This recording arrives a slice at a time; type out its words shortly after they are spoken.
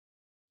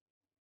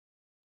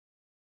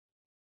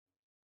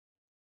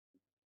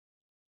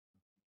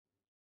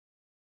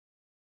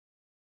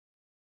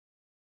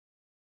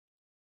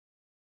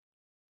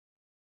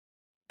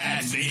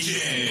Pats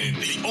Nation,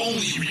 the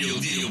only real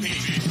deal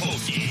Patriot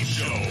postgame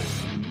show.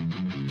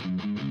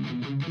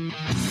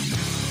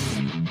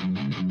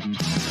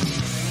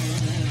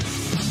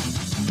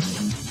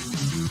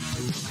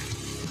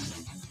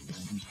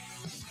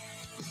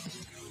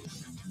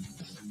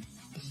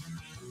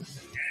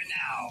 And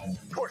now,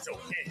 Corso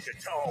and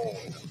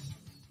Catone.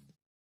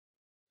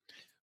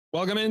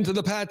 Welcome into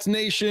the Pats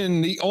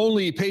Nation, the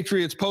only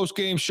Patriots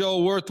post-game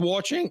show worth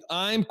watching.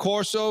 I'm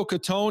Corso.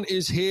 Catone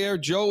is here.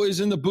 Joe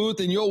is in the booth,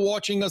 and you're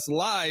watching us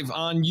live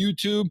on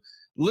YouTube,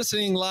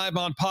 listening live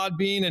on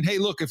Podbean. And hey,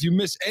 look, if you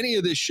miss any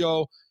of this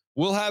show,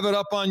 we'll have it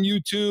up on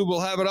YouTube. We'll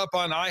have it up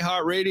on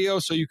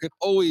iHeartRadio, so you can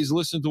always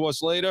listen to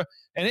us later.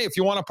 And hey, if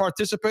you want to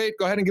participate,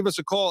 go ahead and give us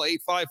a call,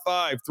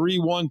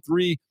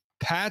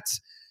 855-313-PATS.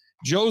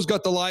 Joe's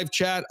got the live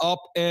chat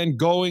up and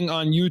going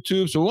on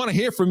YouTube, so we want to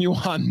hear from you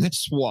on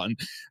this one.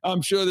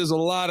 I'm sure there's a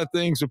lot of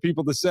things for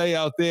people to say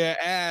out there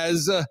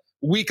as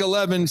Week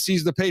 11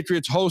 sees the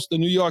Patriots host the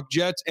New York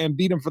Jets and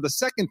beat them for the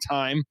second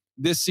time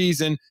this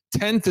season,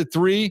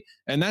 10-3,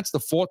 and that's the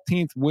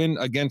 14th win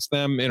against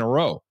them in a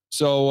row.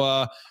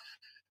 So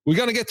we're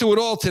going to get to it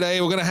all today.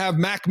 We're going to have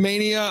Mac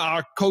Mania,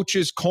 our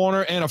coach's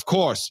corner, and, of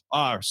course,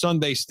 our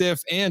Sunday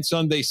Stiff and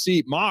Sunday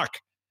Seat. Mark,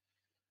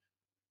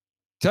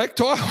 Tech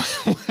Talk,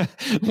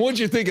 what'd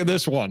you think of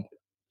this one?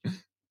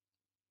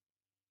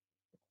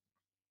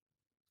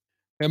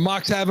 And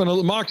Mark's having a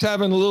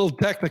little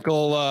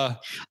technical I'm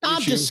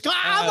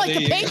like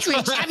the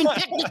Patriots having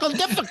technical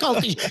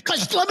difficulties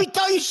because let me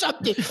tell you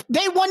something.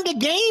 They won the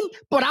game,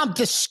 but I'm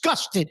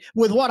disgusted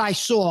with what I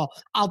saw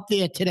out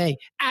there today.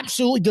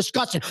 Absolutely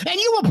disgusted. And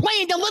you were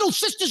playing the Little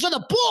Sisters of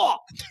the Poor,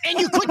 and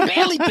you could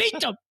barely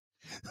beat them.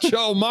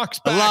 Joe, Mark's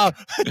back.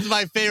 It's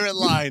my favorite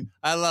line.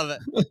 I love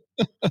it.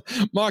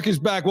 Mark is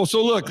back. Well,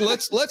 so look,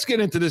 let's get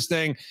into this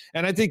thing.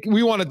 And I think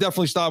we want to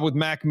definitely start with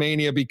Mac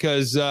Mania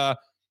because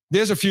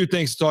there's a few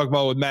things to talk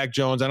about with Mac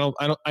Jones.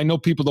 I know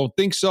people don't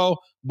think so,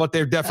 but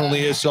there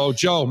definitely is. So,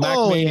 Joe, Mac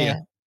Mania. Yeah.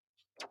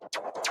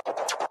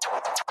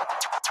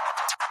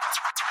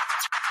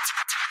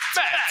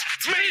 Mac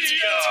Mania!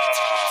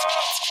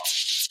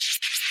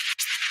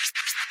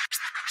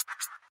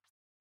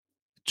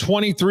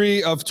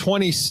 23 of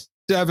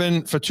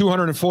 27 for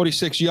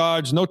 246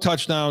 yards, no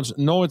touchdowns,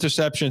 no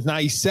interceptions. Now,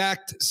 he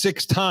sacked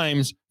 6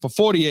 times for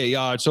 48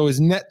 yards, so his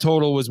net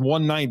total was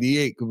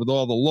 198 with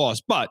all the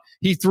loss. But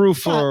he threw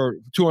for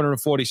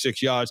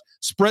 246 yards,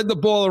 spread the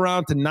ball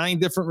around to 9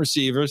 different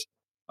receivers,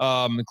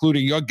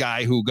 including your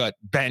guy who got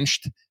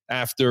benched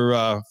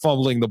after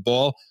fumbling the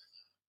ball.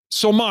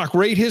 So, Mark,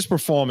 rate his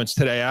performance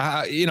today.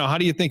 How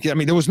do you think? I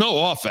mean, there was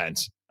no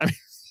offense. I mean,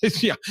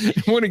 yeah, I'm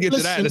going to get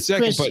to that in a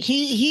second. Chris, but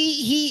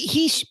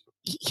he's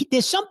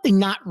there's something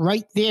not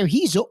right there.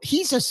 He's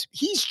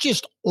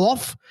just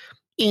off.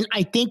 And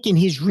I think in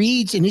his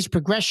reads and his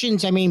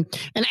progressions, I mean,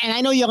 and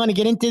I know you're going to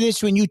get into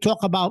this when you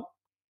talk about,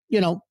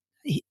 a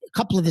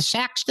couple of the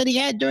sacks that he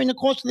had during the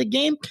course of the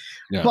game.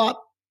 Yeah. But,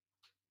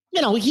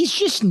 he's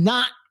just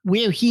not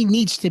where he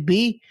needs to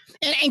be.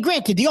 And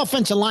granted, the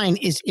offensive line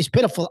is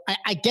pitiful.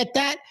 I get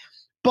that.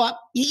 But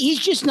he's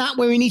just not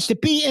where he needs to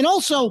be. And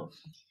also,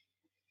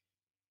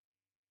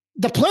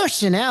 the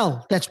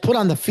personnel that's put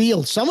on the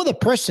field, some of the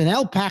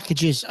personnel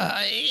packages,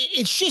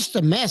 it's just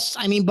a mess.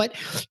 I mean, but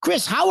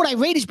Chris, how would I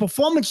rate his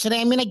performance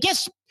today? I mean, I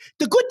guess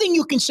the good thing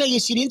you can say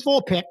is he didn't throw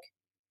a pick.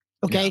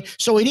 Okay. Yeah.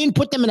 So he didn't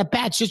put them in a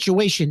bad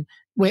situation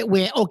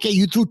where, okay,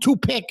 you threw 2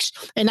 picks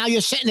and now you're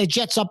setting the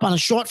Jets up on a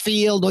short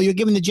field or you're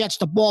giving the Jets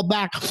the ball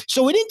back.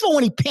 So he didn't throw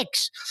any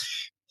picks.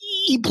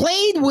 He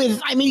played with,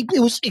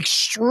 it was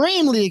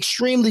extremely,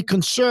 extremely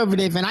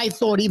conservative and I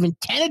thought even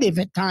tentative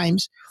at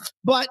times,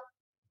 but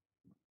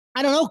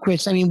I don't know,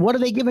 Chris. I mean, what are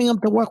they giving him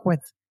to work with?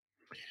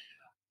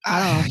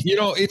 I don't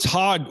know. It's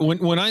hard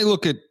when I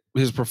look at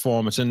his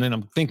performance and then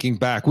I'm thinking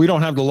back. We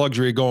don't have the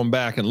luxury of going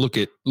back and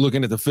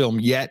looking at the film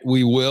yet.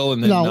 We will,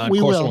 and then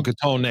Corso and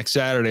Catone next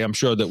Saturday. I'm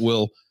sure that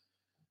we'll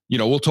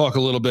talk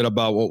a little bit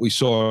about what we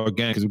saw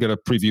again because we got to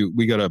preview.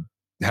 We got to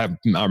have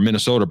our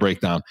Minnesota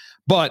breakdown.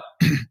 But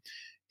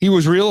he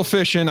was real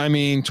efficient. I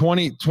mean,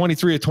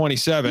 23 of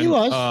 27. He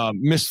was.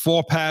 Missed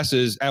 4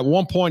 passes. At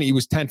one point, he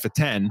was 10 for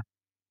 10.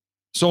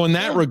 So in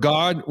that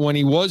regard, when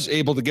he was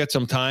able to get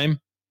some time,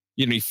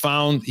 he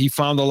found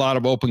a lot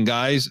of open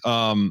guys.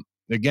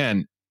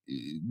 Again,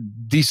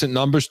 decent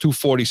numbers,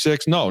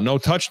 246. No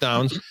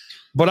touchdowns.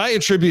 But I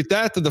attribute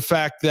that to the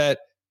fact that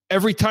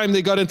every time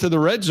they got into the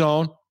red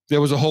zone, there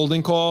was a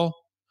holding call,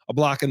 a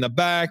block in the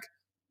back,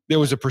 there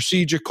was a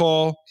procedure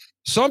call,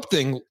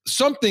 something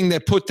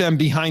that put them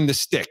behind the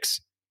sticks.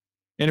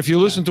 And if you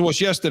listen to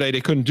us yesterday, they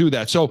couldn't do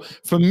that. So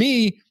for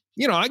me,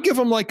 I give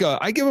him like a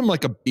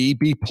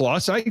B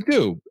plus. I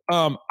do.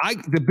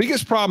 The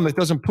biggest problem that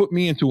doesn't put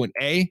me into an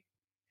A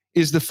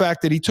is the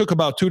fact that he took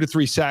about 2 to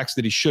 3 sacks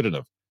that he shouldn't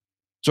have.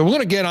 So we're going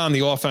to get on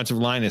the offensive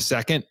line in a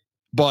second,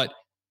 but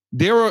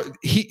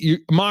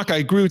Mark, I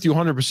agree with you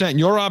 100%.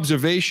 Your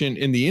observation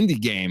in the Indy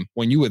game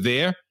when you were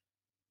there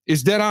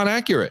is dead on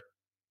accurate.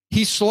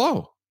 He's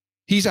slow.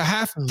 He's a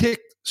half tick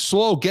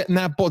slow getting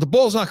that ball. The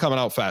ball's not coming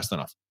out fast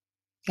enough.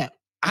 Yeah.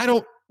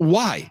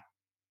 Why?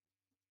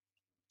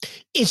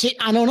 Is it?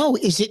 I don't know.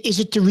 Is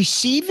it the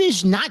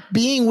receivers not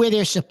being where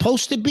they're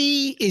supposed to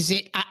be? Is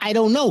it? I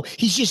don't know.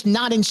 He's just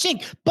not in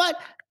sync. But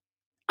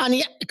on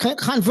the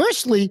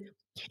conversely,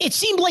 it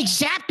seemed like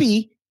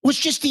Zappe was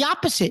just the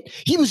opposite.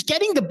 He was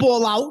getting the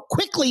ball out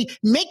quickly,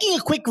 making a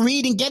quick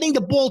read, and getting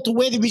the ball to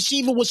where the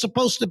receiver was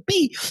supposed to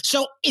be.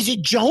 So, is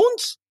it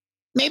Jones?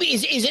 Maybe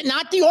is it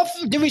not the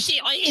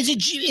receiver?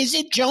 Is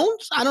it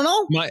Jones? I don't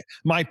know.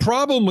 My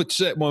problem with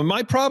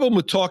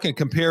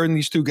comparing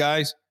these two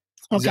guys,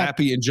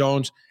 Zappe and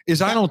Jones,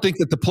 is I don't think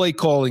that the play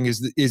calling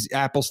is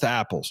apples to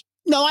apples.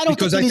 No, I don't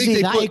think it is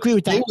either. I agree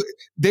with that.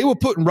 They were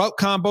putting route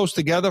combos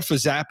together for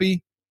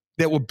Zappe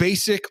that were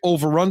basic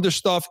over-under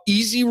stuff,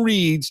 easy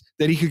reads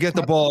that he could get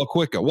the ball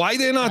quicker. Why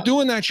they're not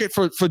doing that shit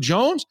for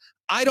Jones,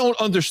 I don't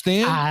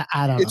understand. I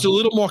don't know. It's a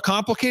little more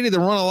complicated. They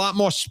run a lot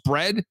more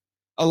spread,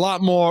 a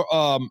lot more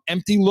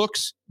empty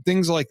looks,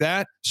 things like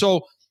that.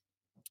 So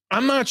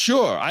I'm not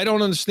sure. I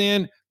don't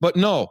understand. But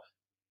no,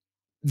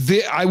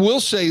 I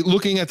will say,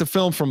 looking at the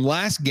film from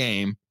last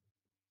game,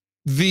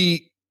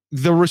 the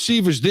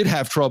receivers did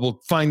have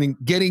trouble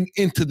getting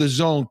into the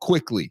zone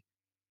quickly.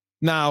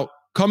 Now,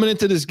 coming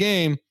into this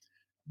game,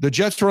 the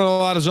Jets run a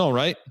lot of zone,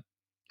 right?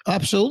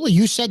 Absolutely.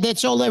 You said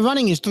that's all they're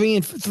running is 3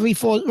 and 3,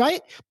 4,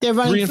 right? They're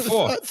running 3 and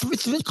 4.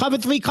 Cover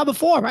 3, cover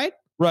 4, right?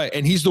 Right.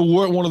 And he's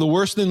one of the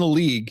worst in the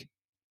league.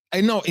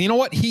 I know. You know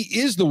what? He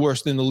is the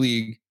worst in the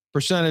league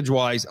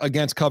percentage-wise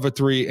against cover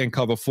 3 and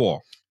cover 4.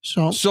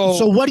 So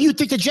what do you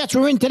think the Jets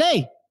were in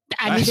today?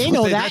 I mean, they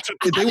know that.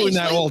 They were in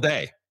that all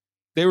day.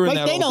 They were in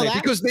that all day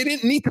because they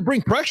didn't need to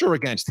bring pressure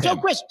against him. So,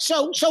 Chris,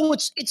 so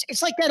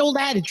it's like that old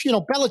adage,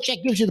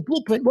 Belichick gives you the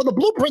blueprint. Well, the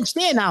blueprint's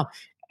there now.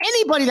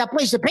 Anybody that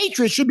plays the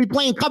Patriots should be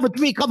playing cover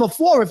 3, cover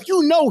 4. If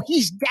you know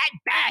he's that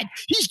bad,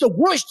 he's the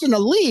worst in the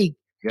league.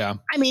 Yeah.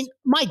 I mean,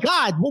 my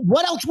God,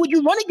 what else would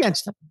you run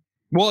against him?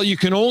 Well, you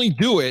can only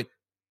do it.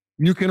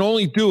 You can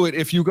only do it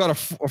if you got a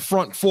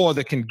front four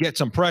that can get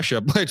some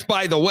pressure. Which,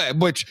 by the way,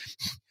 Chris,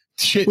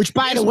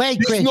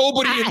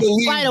 nobody in the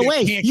league. By the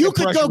way, you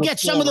could go get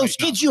some of those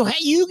kids.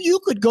 You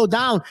could go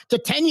down to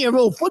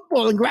 10-year-old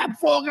football and grab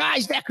 4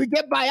 guys that could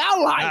get by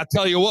our line. I'll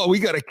tell you what, we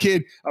got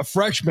a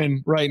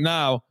freshman right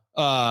now.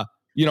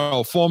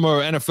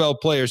 Former NFL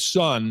player's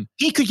son.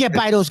 He could get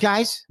by those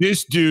guys.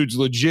 This dude's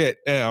legit.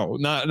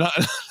 Not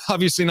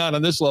obviously not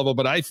on this level,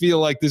 but I feel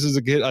like this is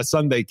a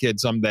Sunday kid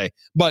someday.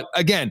 But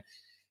again,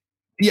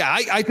 yeah,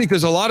 I think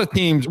there's a lot of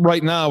teams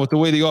right now with the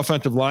way the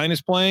offensive line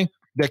is playing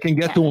that can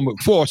get to him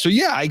at 4. So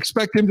yeah, I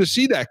expect him to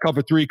see that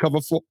cover 3,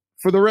 cover 4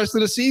 for the rest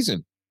of the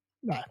season.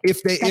 Yeah,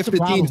 if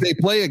the teams they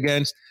play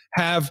against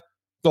have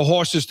the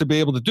horses to be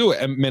able to do it,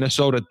 and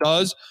Minnesota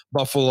does,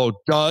 Buffalo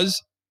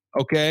does.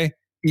 Okay.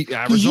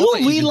 Do you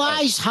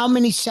realize how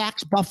many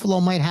sacks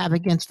Buffalo might have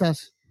against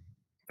us?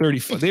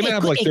 35. They may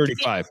have like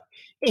 35.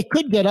 It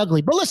could get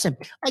ugly. But listen,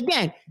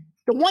 again,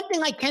 the one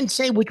thing I can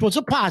say, which was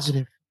a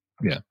positive.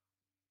 Yeah.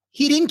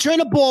 He didn't turn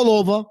the ball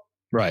over.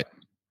 Right.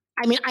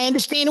 I mean, I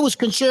understand it was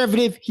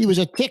conservative. He was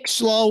a tick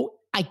slow.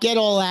 I get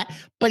all that.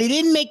 But he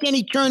didn't make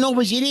any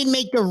turnovers. He didn't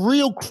make the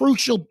real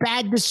crucial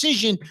bad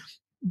decision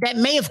that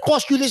may have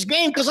cost you this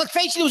game. Because let's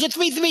face it, it was a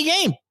 3-3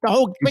 game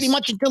pretty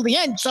much until the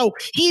end. So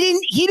he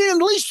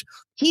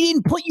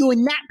didn't put you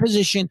in that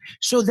position.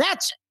 So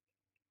that's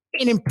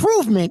an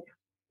improvement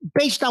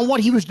based on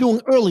what he was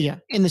doing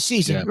earlier in the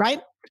season,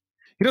 right?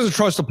 He doesn't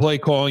trust the play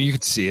calling. You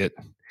could see it.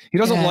 He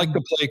doesn't like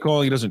the play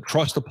calling. He doesn't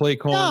trust the play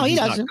calling. No, he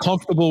doesn't. He's not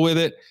comfortable with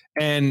it.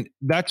 And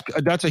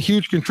that's a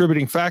huge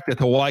contributing factor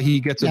to why he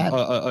gets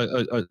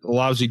a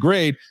lousy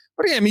grade.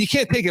 But yeah, I mean, you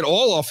can't take it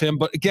all off him.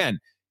 But again,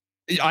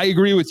 I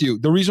agree with you.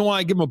 The reason why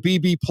I give him a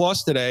BB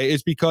plus today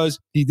is because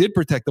he did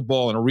protect the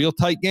ball in a real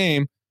tight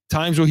game.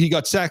 Times where he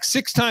got sacked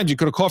 6 times, you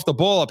could have coughed the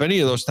ball up. Any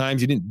of those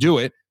times, you didn't do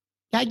it.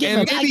 Maybe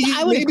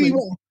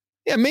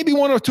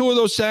 1 or 2 of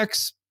those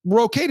sacks were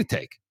okay to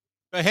take.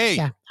 But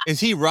hey, is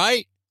he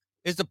right?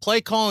 Is the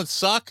play calling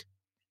suck?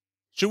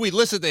 Should we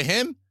listen to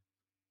him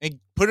and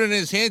put it in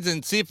his hands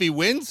and see if he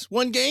wins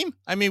one game?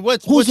 I mean,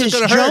 what's it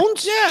going to hurt?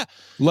 Jones? Yeah.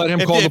 Let him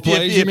call the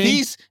plays, you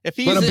mean? If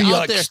he's Let him be out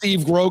like there,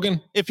 Steve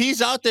Grogan. If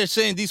he's out there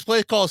saying these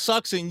play calls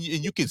sucks and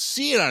you can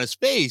see it on his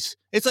face,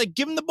 it's like,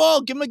 give him the ball,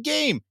 give him a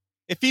game.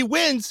 If he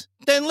wins,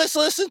 then let's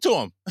listen to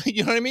him.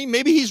 You know what I mean?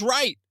 Maybe he's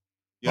right.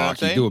 You know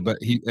what I'm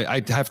saying?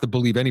 I'd have to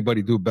believe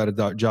anybody do a better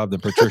job than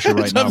Patricia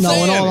right now.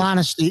 No, in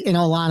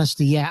all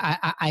honesty, yeah,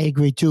 I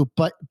agree too.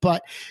 But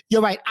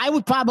you're right. I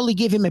would probably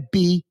give him a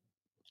B.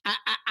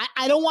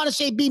 I don't want to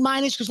say B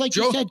minus because, like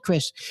you said,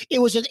 Chris, it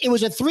was a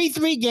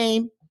 3-3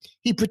 game.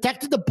 He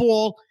protected the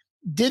ball,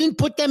 didn't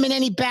put them in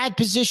any bad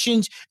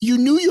positions. You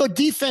knew your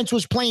defense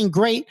was playing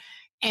great.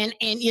 And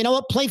you know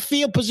what? Play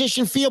field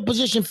position. We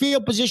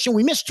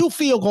missed 2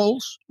 field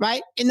goals,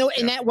 right? In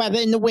that weather,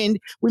 in the wind,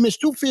 we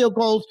missed 2 field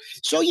goals.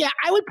 So yeah,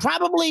 I would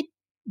probably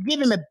give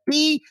him a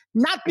B,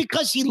 not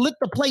because he lit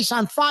the place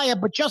on fire,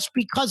 but just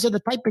because of the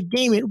type of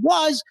game it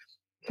was.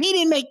 He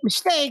didn't make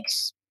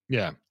mistakes.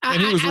 Yeah, and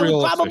he was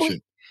real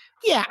efficient.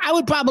 Yeah, I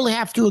would probably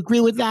have to agree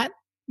with that.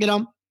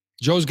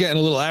 Joe's getting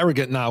a little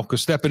arrogant now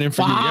because stepping in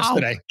for you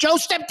yesterday. Joe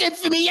stepped in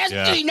for me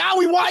yesterday. Yeah. Now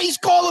he's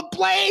calling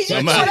plays.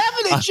 Whatever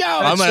to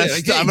Joe. I'm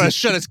gonna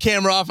shut his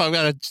camera off. I'm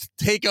gonna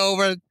take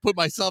over, put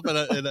myself in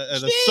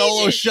a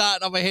solo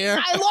shot over here.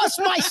 I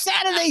lost my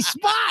Saturday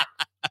spot.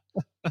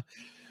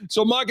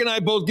 So Mark and I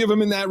both give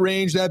him in that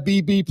range, that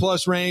BB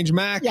plus range.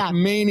 Mac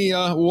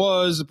Mania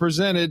was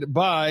presented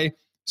by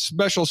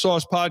Special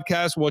Sauce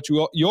Podcast. What's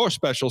your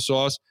special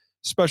sauce?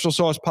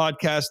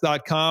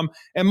 SpecialSaucePodcast.com.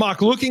 And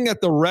Mark, looking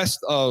at the rest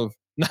of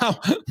now,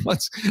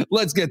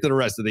 let's get to the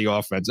rest of the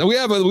offense. And we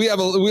have a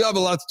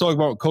lot to talk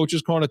about with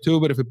Coach's Corner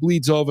too. But if it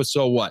bleeds over,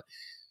 so what?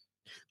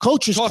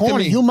 Coach's Corner.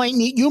 You might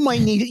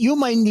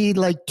need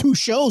like 2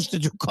 shows to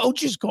do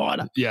Coach's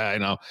Corner. Yeah, I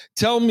know.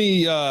 Tell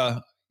me,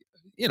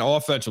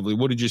 offensively,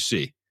 what did you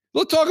see?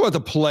 Let's talk about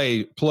the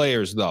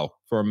players though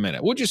for a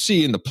minute. What did you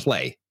see in the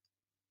play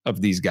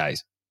of these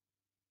guys?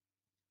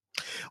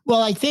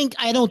 Well, I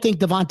don't think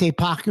Devontae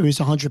Parker is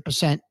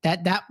 100%.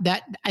 That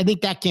I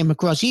think that came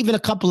across. Even a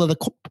couple of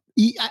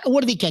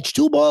what did he catch?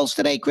 2 balls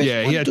today, Chris?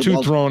 Yeah, he had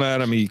 2 thrown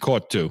at him. He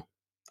caught 2.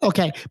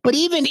 Okay, but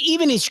even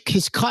his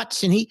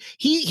cuts, and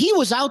he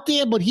was out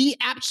there, but he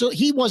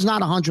was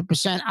not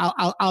 100%.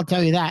 I'll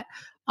tell you that.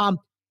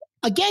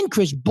 Again,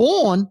 Chris,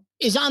 Bourne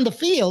is on the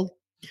field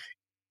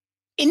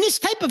in this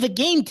type of a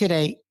game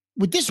today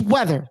with this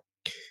weather.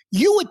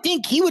 You would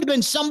think he would have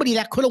been somebody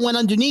that could have went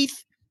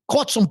underneath,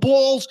 caught some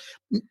balls,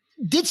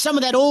 did some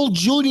of that old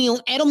Julian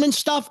Edelman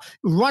stuff,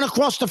 run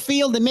across the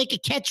field and make a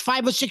catch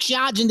 5 or 6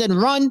 yards and then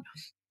run.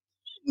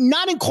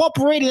 Not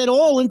incorporated at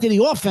all into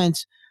the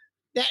offense.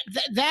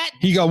 That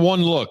he got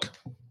 1 look.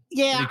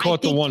 Yeah, he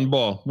caught the 1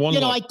 ball.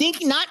 I think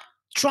not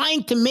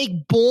trying to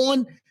make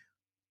Bourne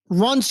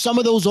run some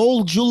of those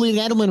old Julian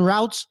Edelman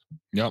routes.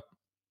 Yep.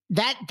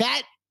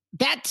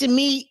 That to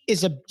me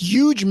is a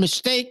huge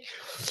mistake.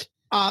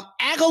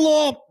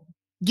 Aguilar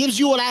gives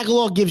you what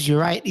Aguilar gives you,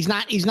 right? He's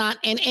not,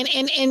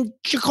 and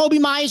Jacoby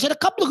Myers had a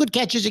couple of good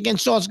catches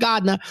against Sauce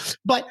Gardner,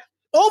 but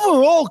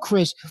overall,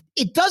 Chris,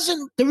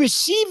 the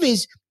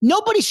receivers,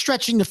 nobody's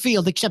stretching the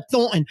field except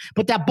Thornton,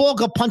 but that ball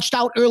got punched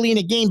out early in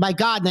the game by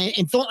Gardner,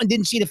 and Thornton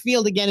didn't see the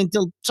field again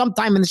until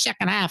sometime in the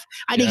second half.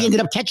 I think he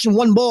ended up catching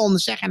 1 ball in the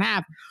second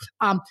half.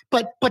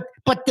 But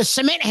the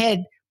cement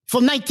head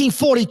from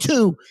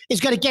 1942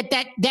 is going to get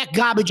that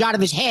garbage out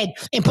of his head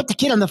and put the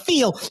kid on the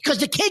field, because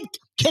the kid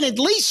can at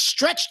least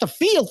stretch the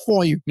field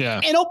for you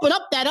and open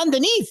up that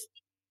underneath.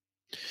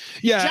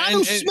 Yeah,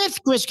 Jonnu Smith,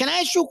 Chris, can I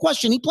ask you a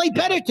question? He played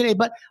better today,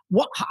 but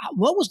what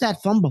was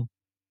that fumble?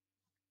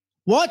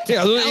 What?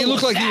 Yeah, it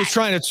looked like he was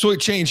trying to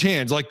change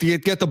hands, like to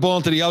get the ball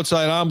into the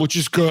outside arm, which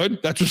is good.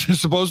 That's what you're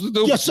supposed to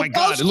do. You're my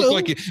God, it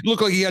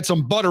looked like he had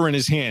some butter in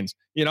his hands.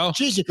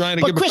 Jesus. Trying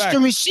to but give Chris, it back. The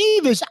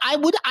receivers, I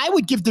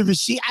would give the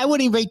receiver. I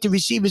wouldn't rate the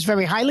receivers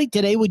very highly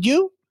today. Would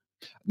you?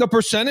 The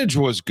percentage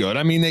was good.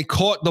 I mean, they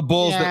caught the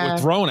balls that were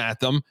thrown at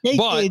them,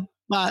 but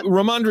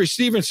Ramondre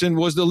Stevenson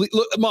was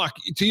Mark,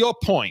 to your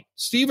point,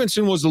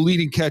 Stevenson was the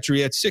leading catcher.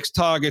 He had 6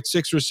 targets,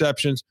 6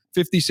 receptions,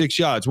 56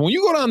 yards. When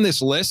you go down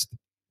this list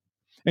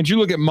and you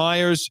look at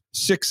Myers,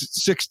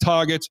 6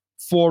 targets,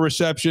 4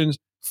 receptions,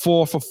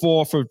 4 for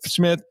 4 for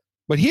Smith.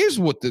 But here's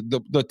what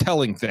the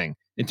telling thing,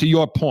 and to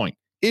your point,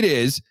 it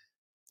is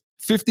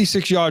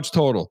 56 yards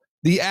total.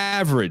 The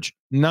average,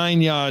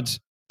 9 yards,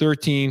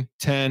 13,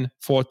 10,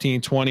 14,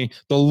 20.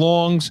 The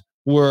longs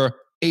were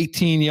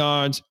 18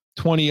 yards,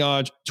 20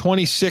 yards.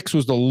 26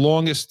 was the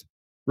longest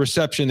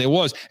reception there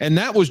was. And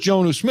that was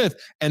Jonnu Smith.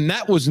 And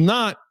that was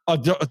not a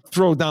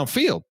throw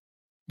downfield.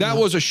 That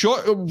was a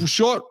short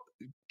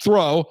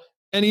throw,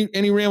 and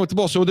he ran with the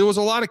ball. So there was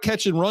a lot of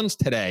catch and runs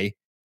today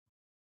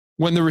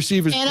when the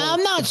receivers. And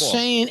I'm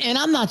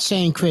not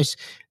saying, Chris,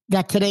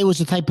 that today was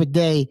the type of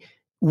day,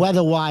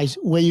 weather-wise,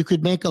 where you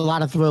could make a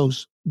lot of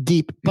throws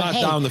deep. But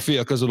not down the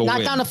field because of the wind.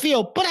 Not down the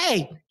field. But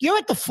hey, you're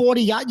at the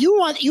 40-yard.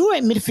 You were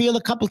at midfield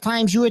a couple of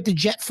times. You were at the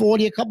jet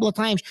 40 a couple of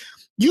times.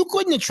 You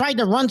couldn't have tried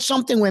to run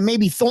something where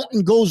maybe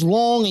Thornton goes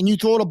long and you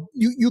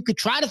could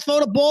try to throw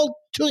the ball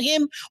to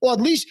him, or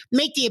at least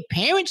make the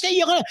appearance that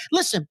you're going to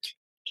listen.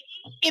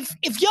 If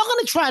you're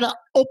going to try to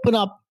open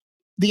up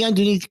the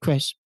underneath,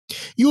 Chris,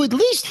 you at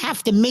least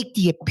have to make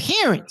the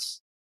appearance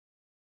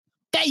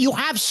that you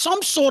have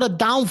some sort of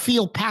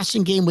downfield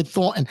passing game with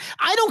Thornton.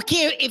 I don't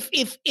care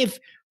if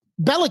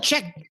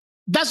Belichick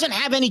doesn't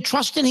have any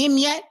trust in him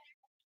yet.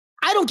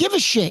 I don't give a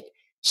shit.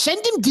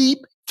 Send him deep,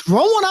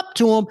 throw one up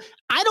to him.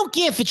 I don't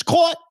care if it's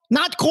caught,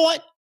 not caught,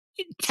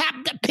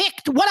 tapped,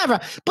 picked, whatever.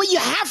 But you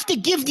have to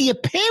give the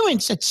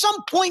appearance at some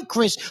point,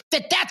 Chris,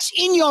 that's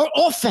in your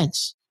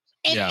offense.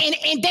 And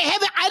they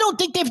haven't. I don't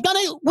think they've done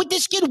it with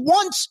this kid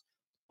once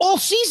all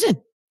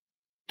season.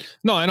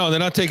 No, I know they're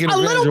not taking a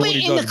little bit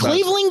in the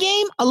Cleveland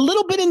game. A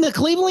little bit in the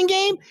Cleveland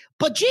game,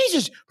 but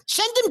Jesus,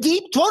 send him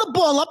deep, throw the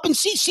ball up, and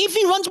see if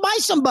he runs by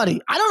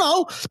somebody. I don't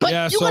know,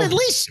 but you can at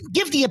least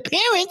give the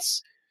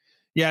appearance.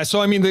 Yeah,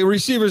 so I mean, the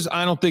receivers,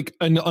 I don't think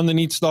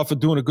underneath stuff are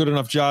doing a good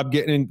enough job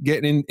getting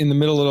in the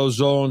middle of those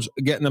zones,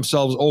 getting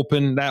themselves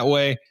open that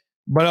way.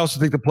 But I also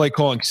think the play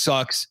calling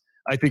sucks.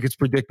 I think it's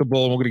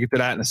predictable, and we're going to get to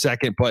that in a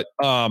second. But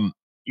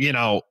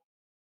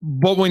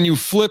But when you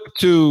flip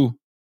to,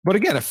 but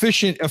again,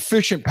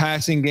 efficient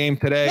passing game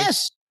today.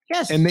 Yes.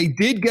 And they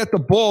did get the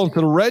ball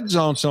into the red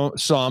zone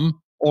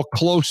some or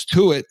close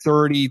to it,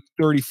 30,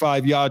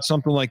 35 yards,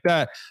 something like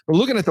that. But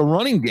looking at the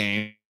running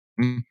game,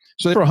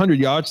 so they were 100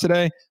 yards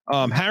today.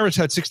 Harris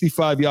had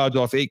 65 yards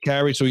off 8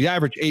 carries, so he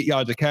averaged 8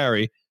 yards a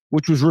carry,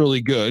 which was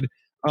really good.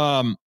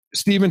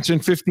 Stevenson,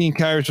 15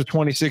 carries for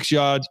 26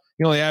 yards.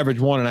 He only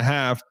averaged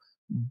 1.5.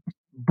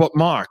 But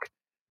Mark,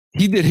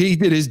 he did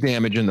his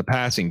damage in the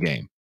passing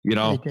game. You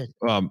know,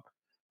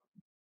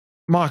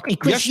 Mark, hey,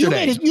 Chris,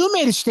 yesterday you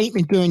made a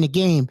statement during the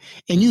game,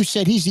 and you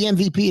said he's the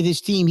MVP of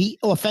this team. He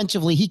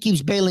offensively, he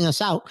keeps bailing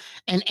us out,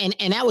 and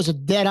that was a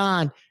dead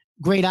on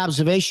great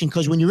observation,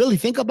 because when you really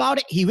think about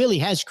it, he really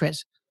has,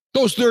 Chris.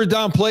 Those third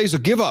down plays are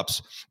give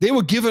ups. They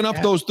were giving up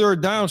those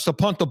third downs to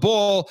punt the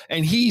ball,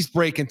 and he's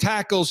breaking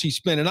tackles. He's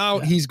spinning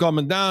out. He's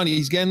coming down.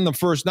 He's getting the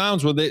first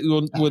downs where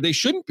they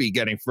shouldn't be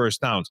getting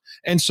first downs.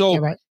 And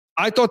so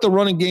I thought the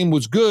running game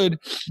was good.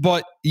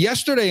 But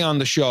yesterday on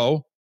the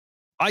show,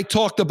 I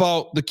talked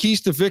about the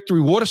keys to victory.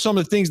 What are some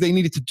of the things they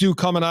needed to do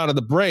coming out of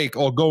the break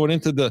or going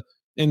into the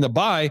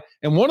bye?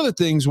 And one of the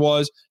things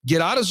was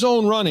get out of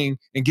zone running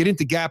and get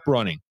into gap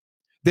running.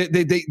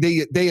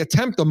 They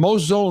attempt the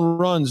most zone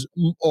runs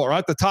or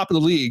at the top of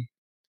the league,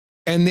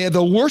 and they're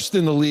the worst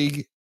in the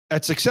league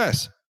at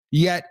success.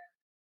 Yet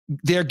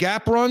their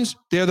gap runs,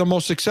 they're the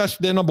most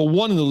successful. They're number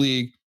 1 in the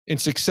league in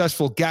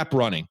successful gap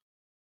running.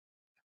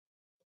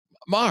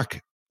 Mark,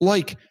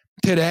 like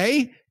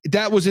today,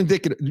 that was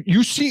indicative.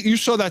 You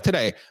saw that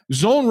today.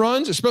 Zone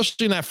runs,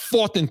 especially in that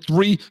 4th and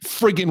 3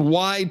 friggin'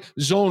 wide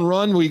zone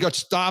run where you got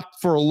stopped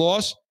for a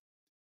loss.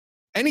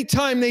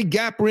 Anytime they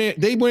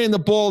ran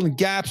the ball in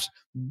gaps.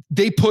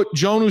 They put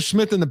Jonnu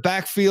Smith in the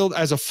backfield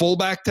as a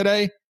fullback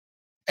today.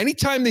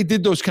 Anytime they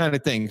did those kind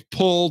of things,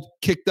 pulled,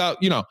 kicked out,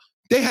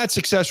 they had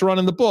success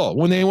running the ball.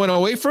 When they went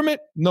away from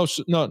it, no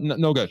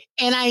good.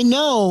 And I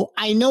know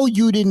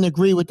you didn't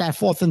agree with that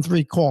 4th and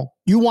 3 call.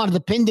 You wanted to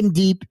pin them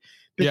deep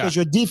because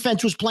your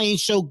defense was playing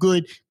so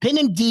good. Pin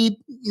them deep.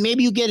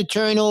 Maybe you get a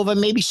turnover,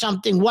 maybe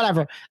something,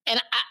 whatever.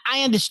 And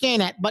I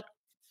understand that. But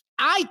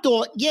I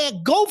thought,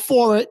 go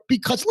for it,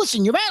 because,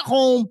 listen, you're at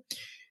home.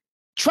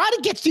 Try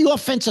to get to the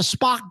offensive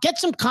spot, get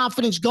some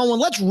confidence going.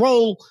 Let's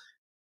roll.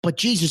 But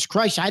Jesus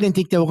Christ, I didn't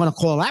think they were going to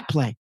call that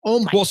play. Oh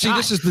my God! Well, see,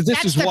 this is why.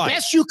 That's the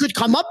best you could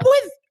come up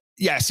with.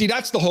 Yeah, see,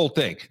 that's the whole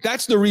thing.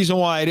 That's the reason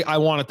why I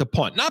wanted to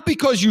punt. Not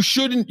because you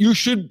shouldn't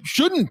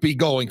be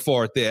going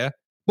for it there,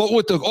 but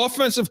with the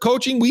offensive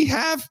coaching we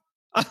have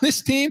on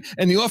this team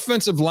and the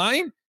offensive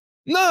line,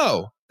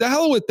 no. The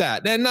hell with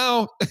that. And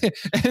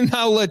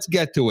now let's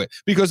get to it,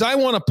 because I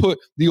want to put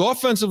the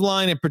offensive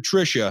line and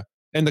Patricia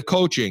and the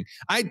coaching,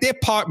 they're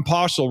part and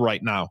parcel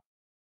right now.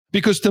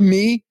 Because to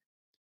me,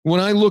 when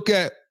I look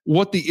at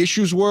what the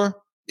issues were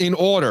in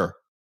order,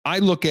 I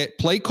look at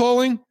play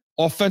calling,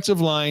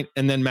 offensive line,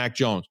 and then Mac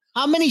Jones.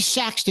 How many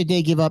sacks did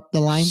they give up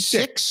the line?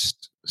 6.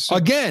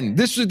 Again,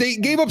 they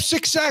gave up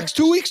 6 sacks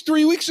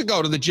 3 weeks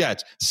ago to the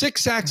Jets.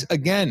 6 sacks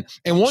again.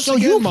 And once again,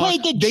 you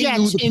played the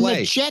Jets, and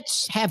the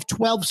Jets have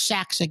 12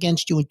 sacks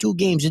against you in 2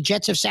 games. The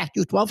Jets have sacked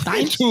you 12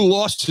 times. 2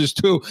 losses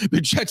too.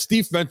 The Jets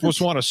defense must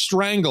want to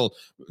strangle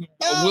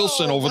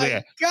Wilson over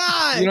there.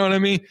 God. You know what I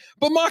mean?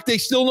 But Mark, they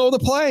still know the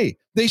play.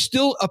 They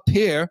still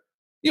appear,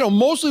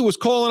 Mosley was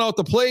calling out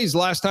the plays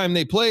last time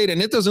they played,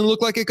 and it doesn't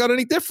look like it got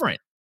any different.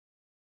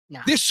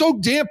 No. They're so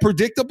damn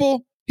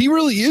predictable. He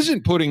really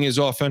isn't putting his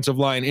offensive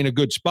line in a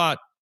good spot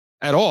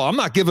at all. I'm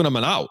not giving them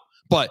an out,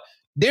 but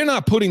they're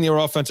not putting their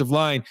offensive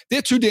line.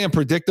 They're too damn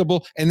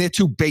predictable, and they're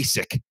too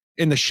basic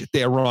in the shit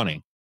they're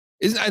running.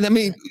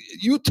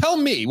 You tell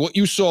me what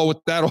you saw with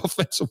that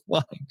offensive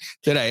line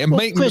today. And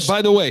Chris,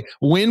 by the way,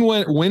 Wynn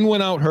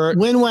went out hurt.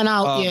 Wynn went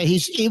out.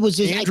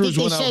 Andrews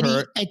went out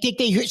hurt. I think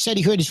they said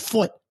he hurt his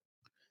foot.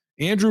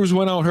 Andrews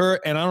went out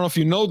hurt, and I don't know if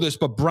you know this,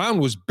 but Brown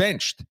was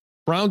benched.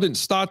 Brown didn't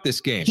start this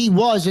game. He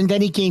was, and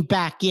then he came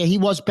back. Yeah, he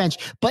was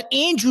benched. But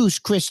Andrews,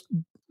 Chris,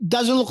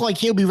 doesn't look like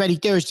he'll be ready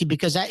Thursday,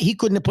 because he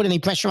couldn't have put any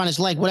pressure on his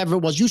leg, whatever it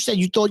was. You said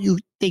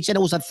they said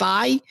it was a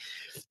thigh.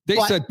 They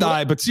said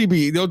thigh, but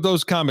CB,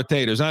 those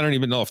commentators, I don't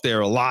even know if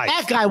they're alive.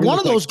 That guy, one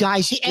of those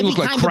guys, every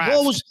time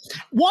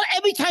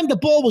the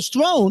ball was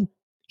thrown,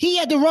 he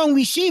had the wrong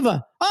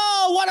receiver.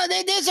 Oh,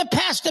 there's a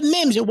pass to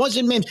Mims. It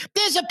wasn't Mims.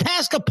 There's a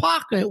pass to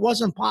Parker. It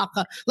wasn't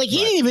Parker. Like, he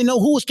didn't even know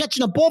who was catching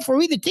the ball for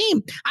either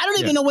team. I don't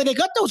even know where they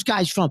got those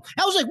guys from.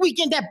 That was like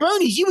weekend at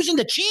Bernie's. He was in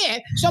the chair.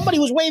 Somebody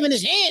was waving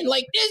his hand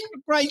like this,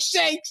 for Christ's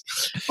sakes.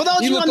 For those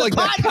of you on the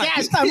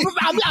podcast,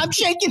 I'm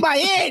shaking my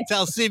head.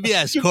 Tell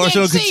CBS,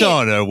 Corso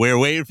Cachona, we're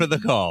waiting for the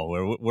call.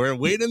 We're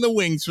waiting in the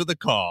wings for the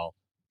call.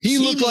 He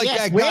looked like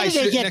that guy. Where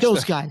did they get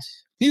those guys?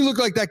 He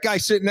looked like that guy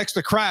sitting next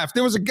to Kraft.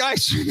 There was a guy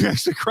sitting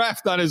next to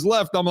Kraft on his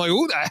left. I'm like,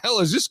 who the hell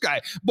is this guy?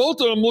 Both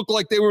of them looked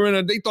like they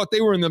thought they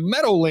were in the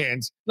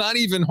Meadowlands, not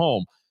even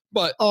home.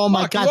 But oh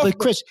my God! But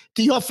Chris,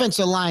 the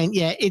offensive line,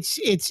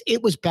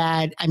 it was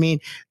bad. I mean,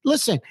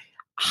 listen,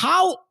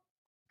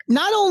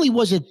 not only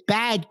was it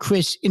bad,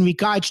 Chris, in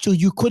regards to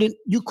you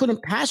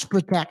couldn't pass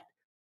protect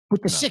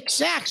with the 6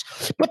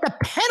 sacks, but the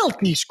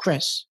penalties,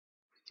 Chris.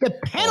 The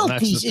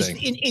penalties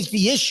is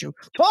the issue.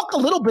 Talk a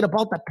little bit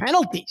about the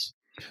penalties.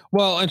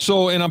 Well,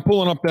 and I'm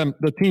pulling up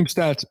the team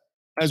stats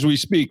as we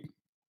speak.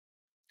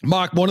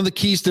 Mark, one of the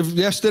keys to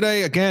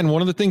yesterday, again,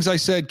 one of the things I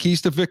said,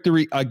 keys to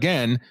victory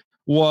again,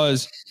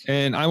 was,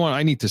 and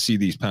I need to see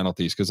these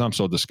penalties because I'm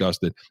so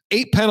disgusted.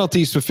 8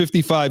 penalties for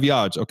 55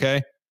 yards,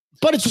 okay?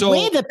 But it's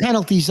where the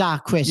penalties are,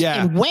 Chris,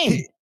 and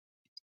when.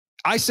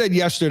 I said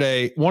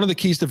yesterday, one of the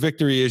keys to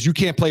victory is you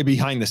can't play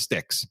behind the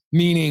sticks,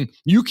 meaning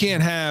you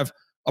can't have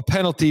a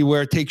penalty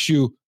where it takes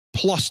you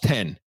plus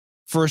 10,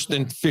 first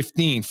and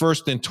 15,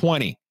 first and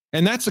 20.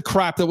 And that's the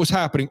crap that was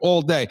happening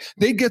all day.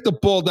 They'd get the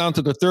ball down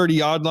to the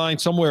 30-yard line,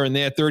 somewhere in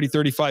there, 30,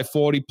 35,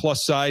 40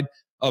 plus side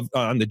of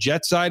on the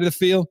Jet side of the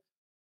field.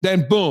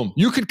 Then boom,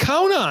 you could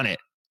count on it.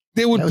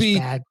 There would be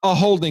a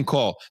holding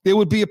call. There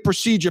would be a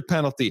procedure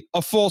penalty,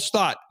 a false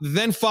start,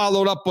 then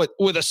followed up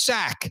with a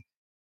sack.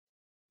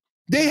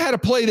 They had a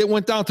play that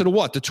went down to the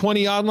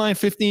 20-yard line,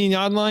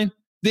 15-yard line.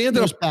 They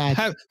ended up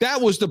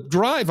that was the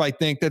drive, I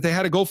think, that they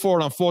had to go for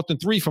it on 4th and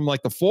 3 from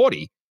like the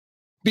 40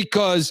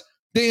 because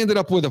they ended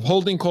up with a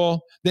holding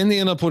call. Then they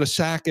ended up with a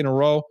sack in a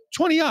row,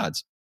 20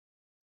 yards.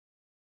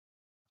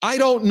 I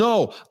don't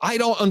know. I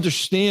don't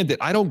understand it.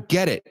 I don't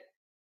get it.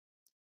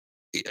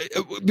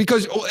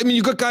 Because, I mean,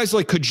 you got guys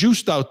like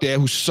Kajust out there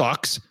who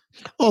sucks.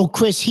 Oh,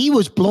 Chris, he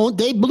was blown.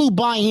 They blew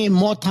by him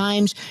more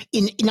times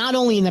in not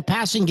only in the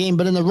passing game,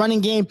 but in the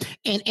running game.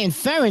 And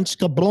Ferentz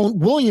got blown.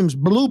 Williams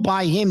blew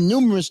by him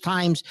numerous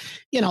times.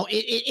 You know,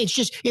 it's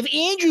just, if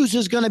Andrews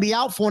is going to be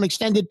out for an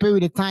extended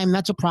period of time,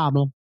 that's a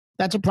problem.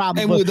 That's a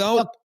problem.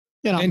 And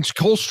and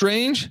Cole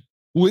Strange,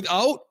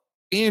 without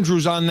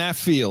Andrews on that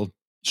field,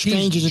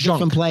 Strange is a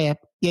different player.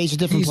 Yeah, he's a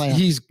different player.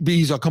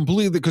 He's a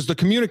completely, because the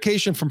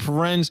communication from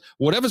Ferenz,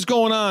 whatever's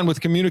going on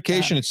with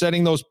communication and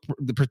setting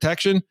the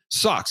protection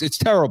sucks. It's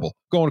terrible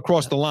going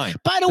across the line.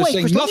 By the way,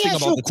 Chris, let me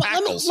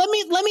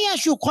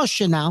ask you a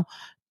question now.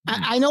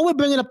 I know we're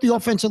bringing up the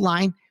offensive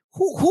line.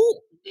 Who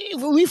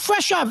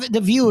refresh the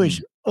viewers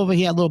over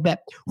here a little bit.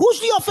 Who's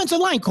the offensive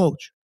line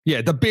coach?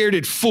 Yeah, the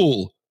bearded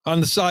fool on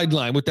the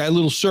sideline with that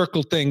little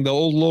circle thing, the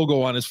old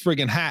logo on his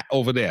friggin' hat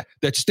over there,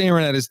 that's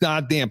staring at his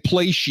goddamn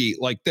play sheet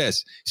like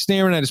this,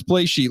 staring at his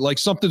play sheet like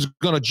something's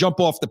going to jump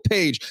off the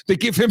page to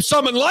give him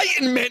some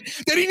enlightenment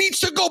that he needs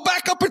to go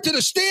back up into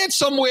the stand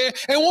somewhere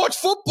and watch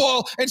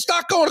football and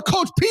start going to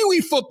coach Pee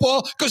Wee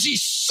football because he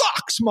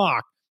sucks,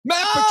 Mark.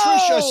 Matt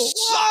Patricia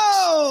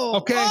sucks.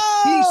 Okay?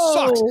 He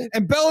sucks.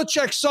 And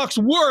Belichick sucks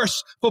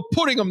worse for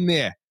putting him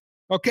there.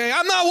 Okay?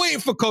 I'm not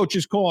waiting for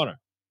Coach's Corner.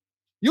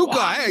 You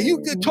guys,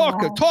 you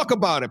talk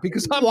about it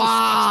because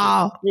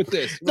I'm with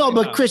this. No,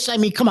 but Chris, I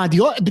mean, come on.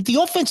 The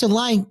offensive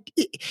line,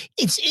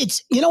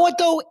 it's you know what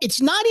though?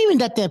 It's not even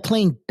that they're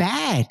playing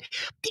bad.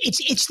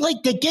 It's like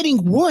they're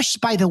getting worse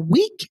by the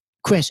week,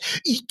 Chris.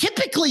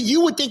 Typically, you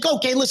would think,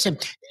 okay, listen,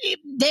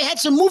 they had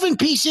some moving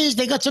pieces.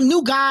 They got some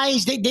new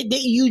guys.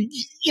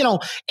 You know,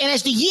 and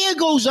as the year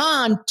goes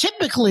on,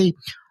 typically,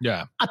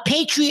 a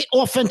Patriot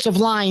offensive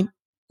line.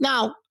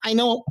 Now, I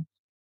know.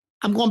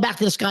 I'm going back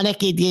to the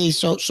Skarnecki days,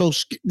 so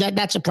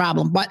that's a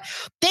problem. But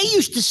they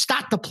used to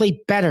start to play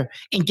better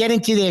and get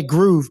into their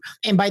groove.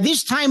 And by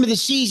this time of the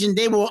season,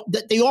 they were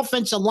the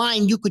offensive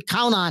line you could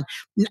count on.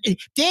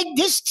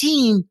 This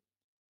team,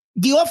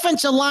 the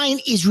offensive line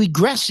is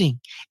regressing,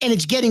 and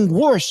it's getting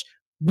worse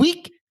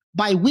week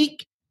by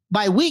week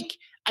by week.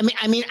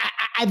 I mean,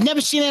 I've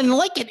never seen anything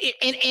like it.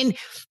 And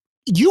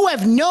you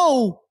have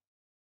no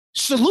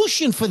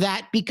solution for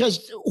that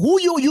because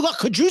you got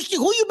Kajewski,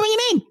 who you bringing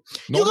in?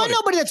 Nobody. You got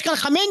nobody that's going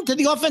to come into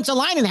the offensive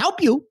line and help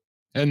you.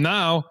 And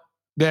now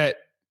that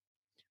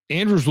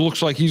Andrews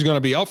looks like he's going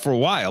to be out for a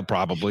while,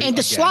 probably. And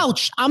the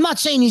slouch, I'm not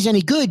saying he's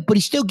any good, but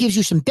he still gives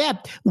you some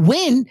depth.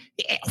 Win,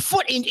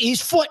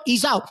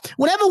 he's out.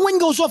 Whenever Win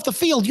goes off the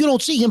field, you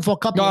don't see him for a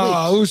couple of weeks.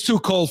 Oh, it was too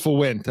cold for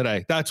Win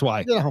today. That's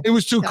why. It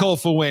was too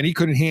cold for Win. He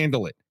couldn't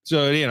handle it.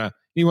 So,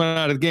 he went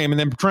out of the game, and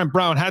then Trent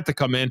Brown had to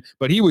come in,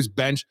 but he was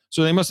benched.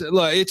 So they must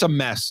look. It's a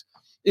mess.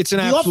 It's an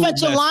absolute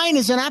mess. The offensive line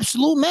is an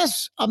absolute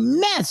mess. A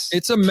mess.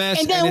 It's a mess,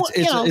 and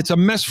it's a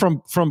mess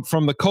from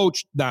the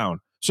coach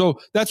down. So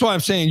that's why I'm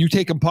saying you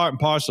take them part and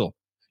parcel.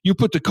 You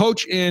put the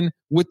coach in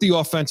with the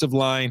offensive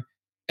line,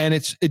 and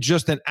it's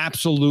just an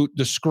absolute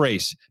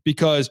disgrace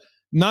because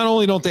not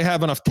only don't they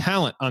have enough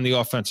talent on the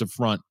offensive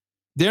front,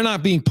 they're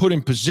not being put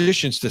in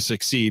positions to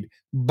succeed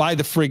by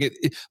the frigate.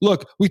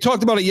 Look, we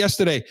talked about it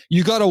yesterday.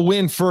 You got to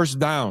win first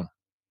down,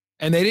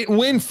 and they didn't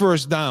win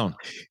first down.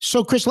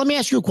 So, Chris, let me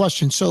ask you a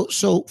question.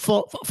 So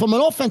from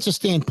an offensive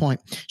standpoint,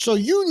 so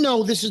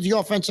this is the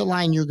offensive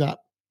line you got.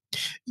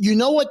 You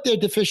know what their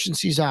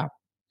deficiencies are.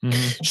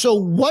 Mm-hmm. So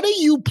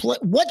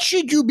what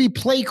should you be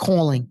play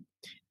calling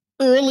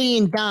early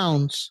in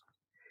downs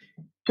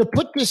to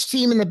put this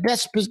team in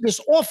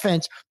this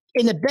offense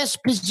in the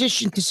best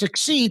position to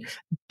succeed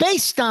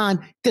based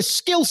on the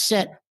skill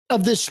set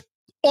of this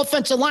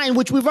offensive line,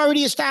 which we've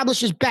already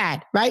established is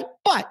bad, right?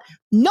 But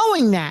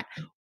knowing that,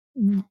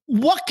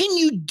 what can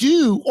you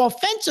do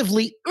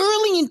offensively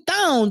early in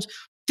downs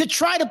to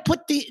try to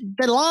put the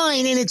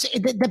line in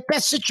the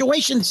best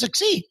situation to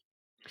succeed?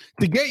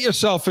 to get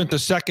yourself into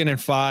 2nd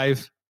and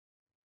 5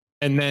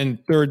 and then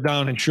 3rd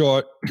down and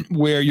short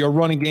where your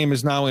running game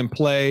is now in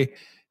play,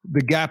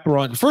 the gap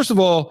run. First of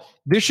all,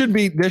 there should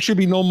be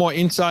no more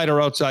inside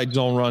or outside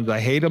zone runs. I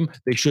hate them.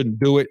 They shouldn't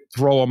do it.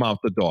 Throw them out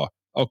the door.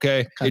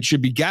 Okay? It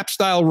should be gap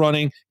style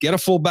running. Get a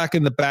fullback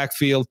in the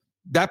backfield.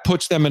 That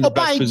puts them in the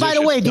best position. By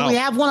the way, do we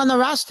have one on the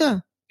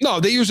roster? No,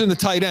 they're using the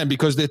tight end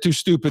because they're too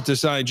stupid to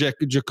sign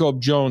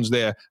Jacob Jones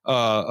there.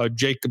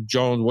 Jacob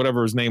Jones,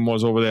 whatever his name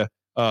was over there.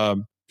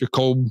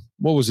 Jacob,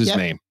 what was his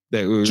name?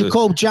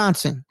 Jacob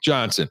Johnson.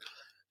 Johnson.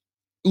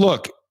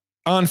 Look,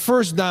 on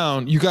 1st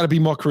down, you got to be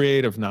more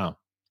creative now.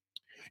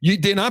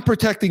 They're not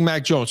protecting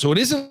Mac Jones, so it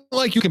isn't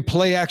like you can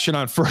play action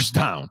on 1st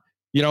down,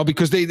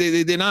 because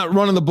they're not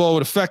running the ball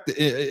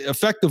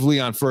effectively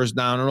on 1st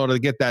down in order to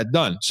get that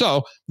done.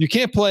 So you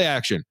can't play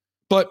action,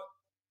 but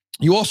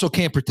you also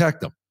can't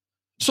protect them.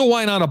 So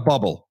why not a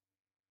bubble?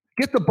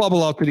 Get the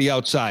bubble out to the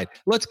outside.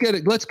 Let's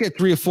get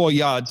 3 or 4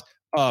 yards,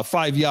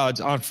 5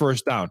 yards on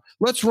 1st down.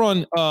 Let's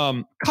run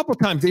a couple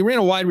times. They ran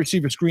a wide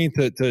receiver screen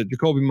to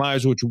Jacoby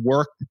Myers, which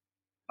worked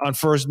on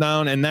 1st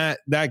down, and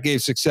that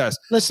gave success.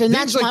 Listen,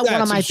 that's one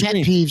of my pet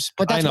peeves,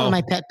 but that's one of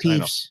my pet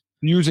peeves.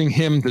 Using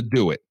him to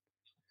do it.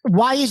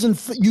 Why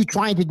isn't you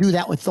trying to do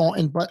that with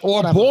Thornton?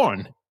 Or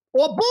Bourne.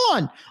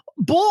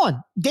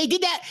 Bourne. They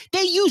did that.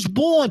 They used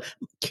Bourne.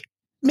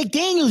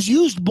 McDaniels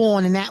used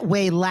Bourne in that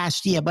way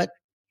last year, but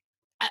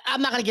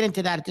I'm not going to get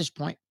into that at this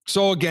point.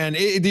 So again,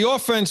 the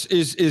offense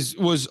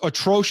was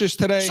atrocious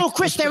today. So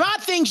Chris, there are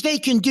things they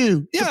can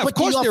do to put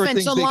the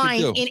offensive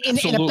line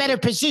in a better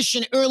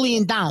position early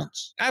in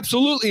downs.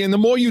 Absolutely, and the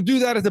more you do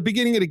that at the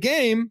beginning of the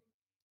game,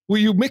 where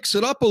you mix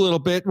it up a little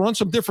bit, run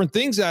some different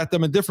things at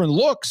them and different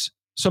looks,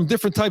 some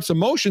different types of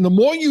motion. The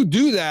more you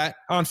do that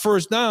on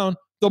 1st down,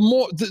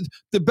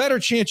 the better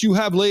chance you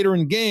have later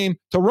in game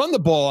to run the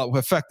ball out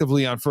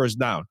effectively on 1st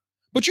down.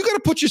 But you got to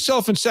put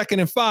yourself in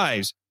 2nd and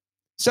 5s,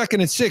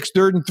 2nd and 6,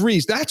 3rd and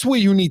 3s. That's where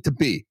you need to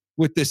be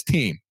with this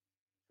team.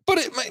 But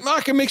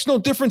it makes no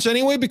difference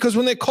anyway, because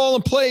when they call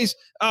and plays,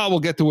 we'll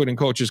get to it in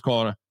coach's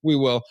corner. We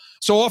will.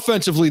 So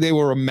offensively, they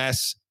were a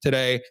mess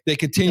today. They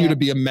continue to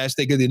be a mess.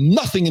 They did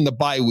nothing in the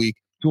bye week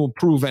to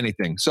improve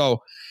anything.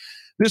 So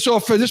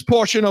this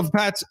portion of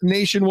Pat's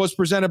Nation was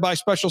presented by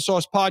Special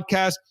Sauce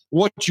Podcast.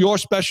 What's your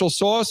special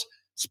sauce?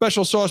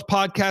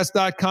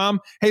 SpecialSaucePodcast.com.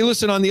 Hey,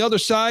 listen, on the other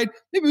side,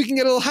 maybe we can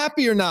get a little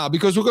happier now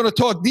because we're going to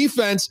talk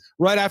defense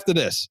right after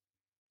this.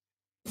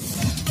 It's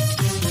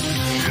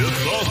the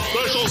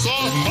Special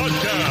Sauce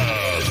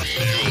Podcast.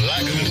 You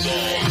liking the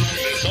song?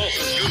 The sauce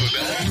is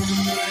good,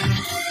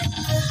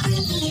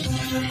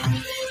 huh?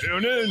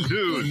 Tune in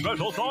to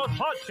Special Sauce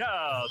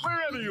Podcast,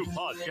 wherever you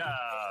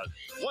podcast.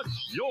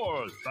 What's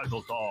your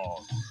special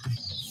sauce?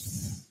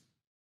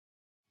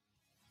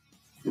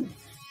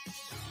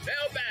 Now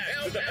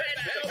back to the Pat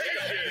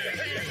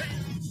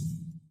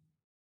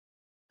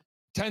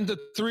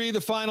 10-3, the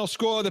final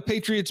score. The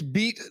Patriots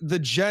beat the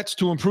Jets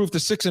to improve to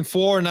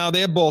 6-4. Now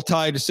they're both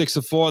tied to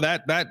 6-4.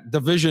 That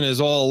division is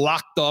all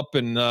locked up,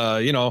 and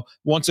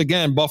once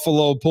again,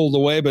 Buffalo pulled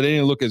away, but they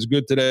didn't look as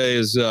good today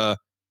as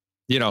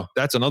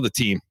that's another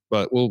team.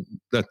 But we'll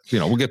get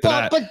to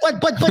that. But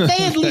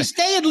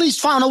they at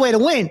least found a way to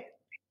win.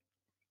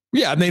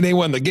 Yeah, they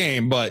won the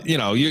game, but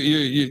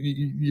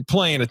you're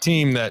playing a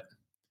team that.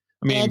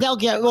 I mean, they'll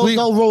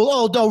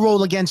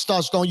roll against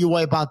us. Don't you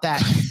worry about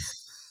that.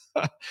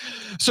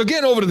 So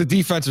getting over to the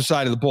defensive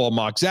side of the ball,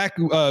 Mark, Zach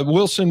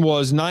Wilson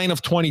was 9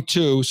 of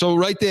 22. So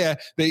right there,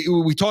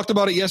 we talked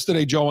about it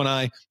yesterday, Joe and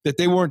I, that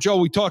they weren't. Joe,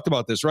 we talked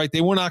about this, right? They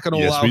were not going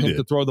to allow him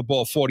to throw the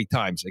ball 40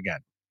 times again.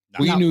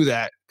 We knew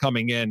that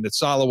coming in, that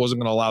Saleh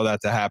wasn't going to allow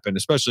that to happen,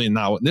 especially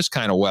now in this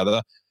kind of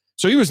weather.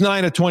 So he was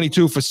 9 of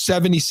 22 for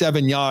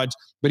 77 yards,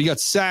 but he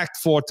got sacked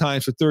 4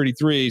 times for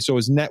 33. So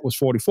his net was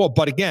 44.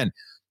 But again,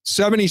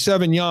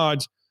 77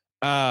 yards.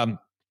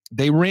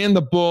 They ran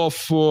the ball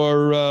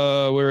for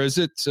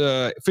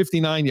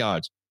 59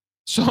 yards.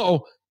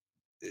 So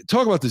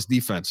talk about this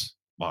defense,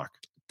 Mark.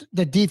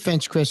 The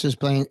defense, Chris, is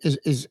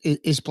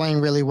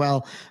playing really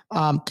well.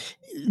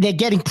 They're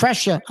getting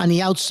pressure on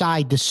the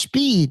outside. The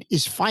speed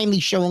is finally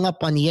showing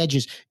up on the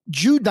edges.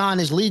 Judon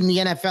is leading the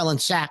NFL in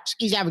sacks.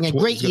 He's having a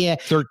great year.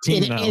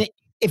 13 now. And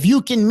if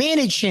you can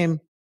manage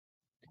him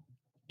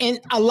and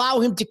allow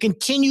him to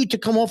continue to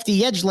come off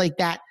the edge like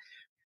that,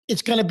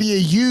 it's going to be a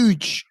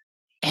huge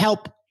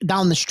help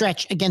down the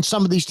stretch against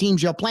some of these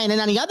teams you're playing.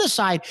 And on the other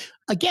side,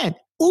 again,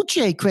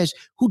 Uche, Chris,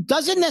 who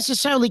doesn't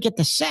necessarily get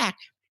the sack,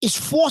 is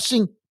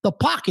forcing the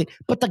pocket.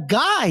 But the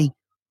guy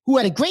who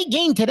had a great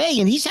game today,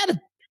 and he's had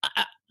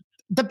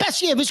the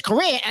best year of his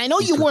career, and I know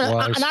you were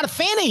not a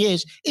fan of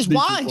his, is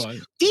Wise.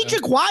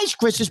 Dietrich Wise,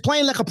 Chris, is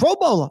playing like a Pro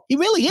Bowler. He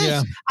really is.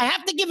 Yeah. I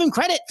have to give him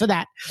credit for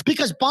that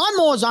because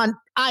Barmore's on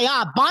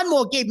IR.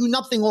 Barmore gave you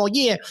nothing all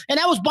year, and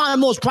that was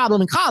Barmore's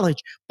problem in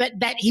college,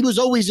 that he was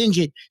always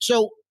injured.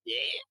 So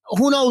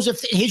who knows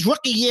if his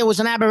rookie year was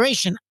an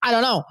aberration? I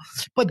don't know.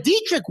 But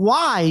Dietrich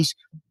Wise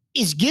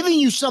is giving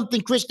you something,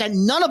 Chris, that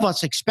none of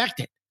us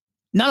expected.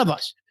 None of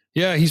us.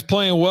 Yeah, he's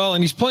playing well,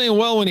 and he's playing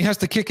well when he has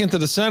to kick into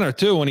the center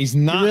too. When he's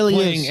not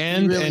playing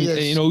end,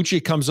 and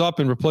Uche comes up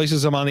and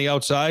replaces him on the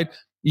outside.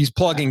 He's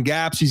plugging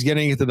gaps. He's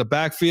getting into the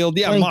backfield.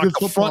 Yeah, Mark,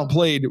 the front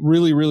played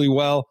really, really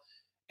well.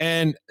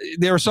 And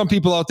there are some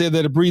people out there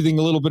that are breathing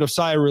a little bit of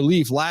sigh of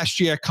relief. Last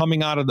year,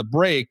 coming out of the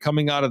break,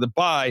 coming out of the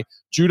bye,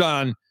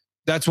 Judon,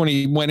 that's when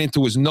he went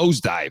into his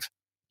nosedive.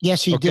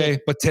 Yes, he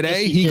did. But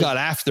today he got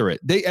after it.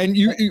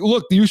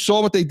 You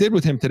saw what they did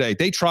with him today.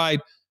 They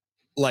tried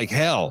like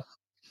hell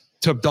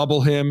to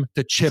double him,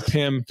 to chip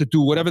him, to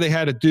do whatever they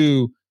had to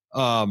do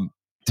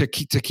to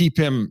keep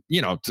him,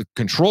 to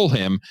control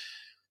him.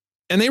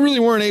 And they really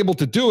weren't able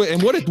to do it.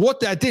 And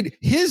what that did,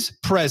 his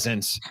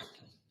presence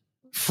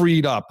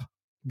freed up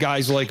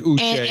guys like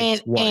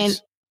Uche. And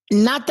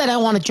not that I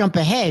want to jump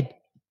ahead,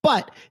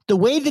 but the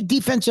way the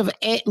defensive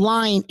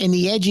line and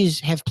the edges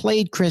have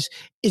played, Chris,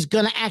 is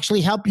going to actually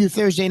help you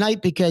Thursday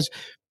night because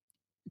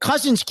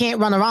Cousins can't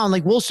run around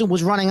like Wilson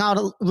was ran out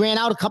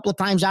a couple of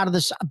times out of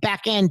the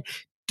back end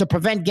to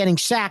prevent getting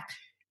sacked.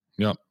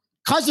 Yep.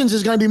 Cousins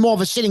is going to be more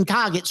of a sitting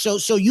target.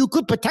 So you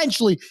could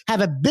potentially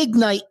have a big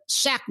night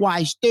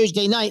sack-wise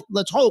Thursday night.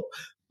 Let's hope.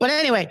 But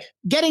anyway,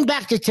 getting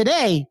back to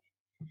today,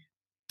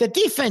 the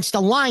defense,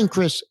 the line,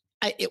 Chris,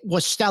 it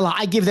was stellar.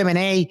 I give them an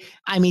A.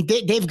 I mean,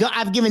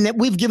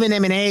 we've given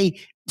them an A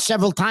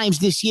several times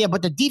this year,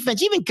 but the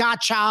defense, even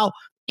Garchow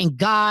and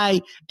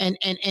Guy and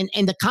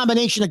the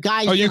combination of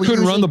guys. Oh, you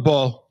couldn't run the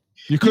ball.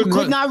 You could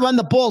not run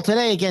the ball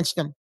today against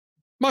them.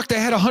 Mark,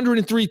 they had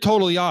 103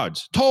 total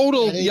yards.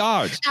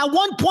 Yards. At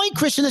one point,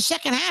 Chris, in the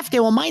second half, they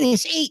were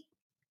 -8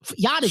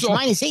 yardage,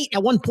 -8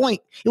 at one point.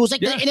 It was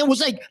like, and it was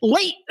like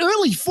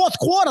early fourth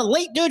quarter,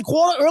 late third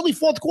quarter, early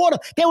fourth quarter.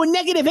 They were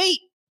 -8.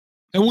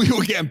 And we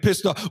were getting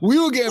pissed off. We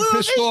were getting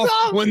pissed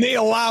off when they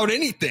allowed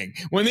anything.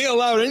 When they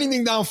allowed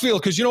anything downfield.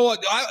 Because you know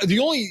what?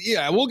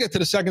 We'll get to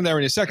the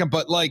secondary in a second.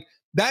 But like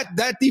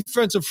that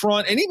defensive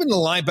front and even the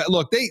linebacker,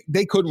 look,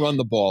 they couldn't run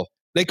the ball.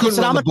 They couldn't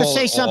run the ball. I'm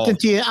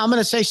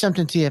going to say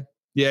something to you.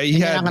 Yeah, he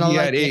had 9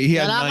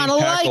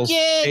 tackles,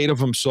 8 of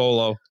them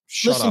solo.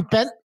 Shut up.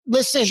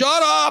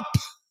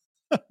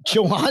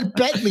 Juwan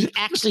Bentley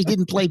actually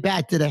didn't play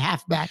bad today.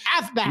 Halfback.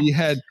 He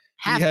had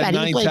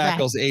 9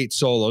 tackles, 8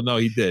 solo. No,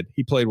 he did.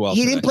 He played well.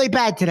 He didn't play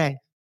bad today.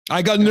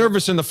 I got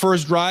nervous in the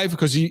first drive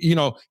because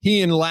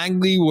he and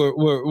Langley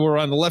were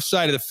on the left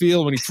side of the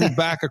field when he threw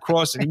back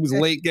across and he was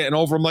late getting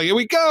over. I'm like, here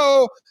we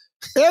go.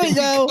 There we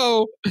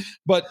go.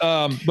 But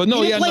no,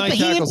 he had 9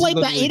 tackles.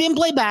 He didn't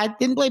play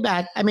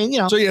bad. I mean,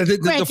 So yeah,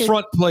 the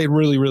front played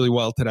really, really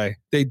well today.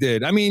 They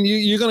did. I mean,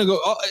 you're going to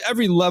go.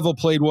 Every level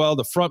played well.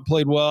 The front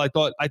played well. I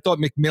thought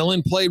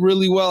McMillan played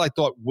really well. I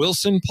thought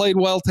Wilson played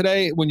well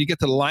today. When you get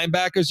to the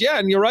linebackers, yeah,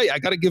 and you're right. I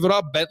got to give it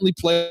up. Bentley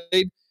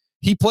played.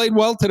 He played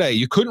well today.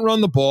 You couldn't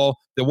run the ball.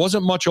 There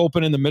wasn't much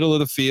open in the middle of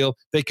the field.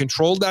 They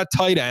controlled that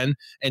tight end,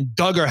 and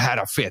Duggar had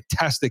a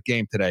fantastic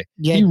game today.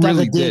 Yeah, he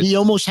really did. He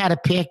almost had a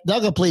pick.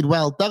 Duggar played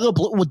well.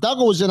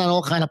 Duggar was in on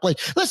all kind of plays.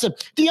 Listen,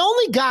 the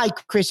only guy,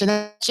 Chris, in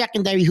that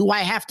secondary who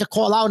I have to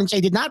call out and say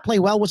did not play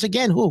well was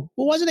again who?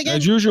 Who was it again?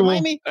 As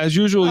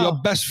usual,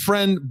 your best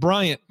friend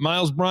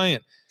Miles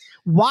Bryant.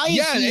 Why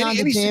is he on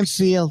the damn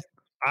field?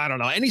 I don't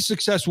know. Any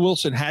success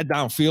Wilson had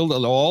downfield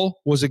at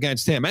all was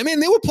against him. I mean,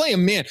 they were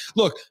playing man.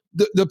 Look,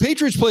 the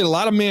Patriots played a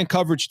lot of man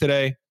coverage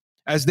today,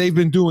 as they've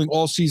been doing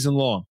all season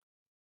long.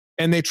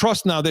 And they're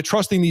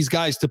trusting these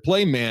guys to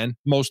play man,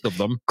 most of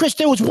them. Chris,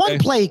 there was one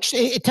play.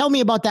 Tell me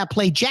about that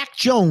play. Jack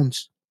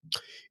Jones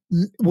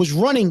was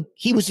running.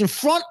 He was in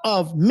front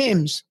of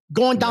Mims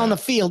going down the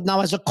field.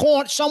 Now, as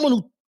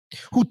someone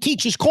who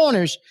teaches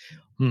corners,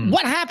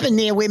 what happened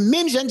there where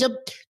Mims ends up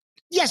 –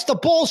 yes, the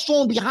ball's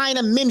thrown behind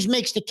him. Mims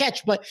makes the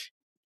catch, but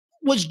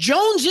was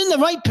Jones in the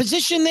right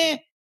position there?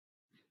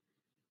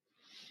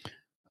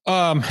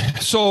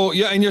 So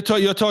yeah, and you're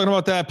talking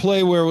about that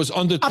play where it was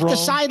underthrown up the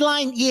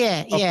sideline.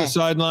 Yeah, the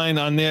sideline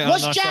on there.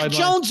 Was Jack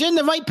Jones in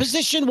the right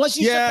position? Was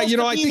he? Yeah,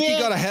 I think he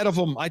got ahead of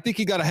him. I think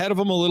he got ahead of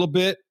him a little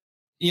bit.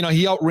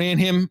 He outran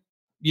him.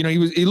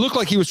 He looked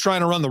like he was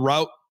trying to run the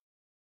route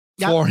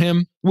for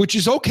him, which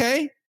is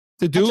okay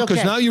to do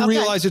because now you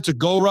realize it's a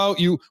go route.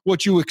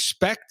 What you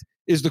expect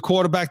is the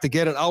quarterback to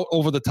get it out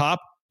over the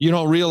top. You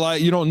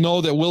don't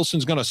know that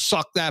Wilson's going to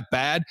suck that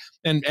bad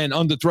and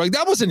underthrow.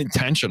 That wasn't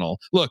intentional.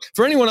 Look,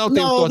 for anyone out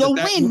there, no, the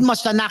wind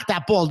must have knocked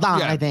that ball down.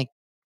 Yeah. I think.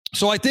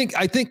 So I think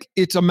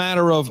it's a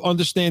matter of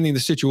understanding the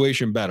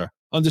situation better,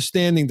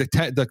 understanding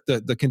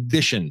the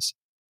conditions.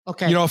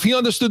 Okay. If he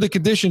understood the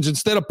conditions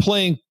instead of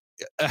playing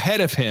ahead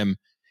of him,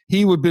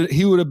 he would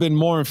have been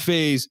more in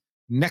phase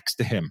next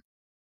to him.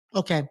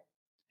 Okay.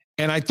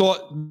 And I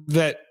thought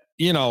that.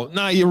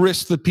 You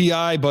risked the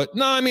PI, but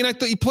no, I mean, I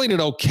thought he played it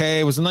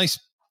okay. It was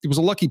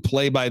a lucky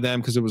play by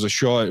them because it was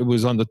it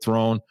was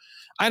underthrown.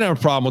 I didn't have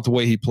a problem with the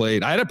way he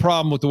played. I had a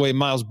problem with the way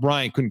Miles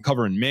Bryant couldn't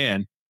cover in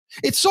man.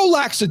 It's so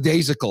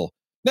lackadaisical.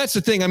 That's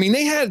the thing. I mean,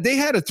 they had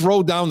to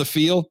throw down the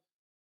field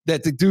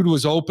that the dude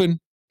was open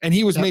and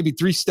he was maybe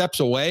 3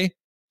 steps away.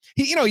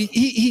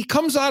 He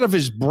comes out of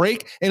his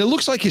break and it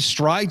looks like his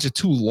strides are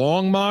too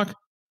long, Mark,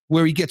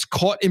 where he gets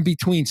caught in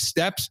between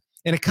steps.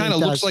 and it kind of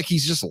looks like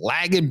he's just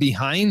lagging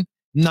behind,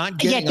 not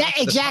getting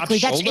exactly.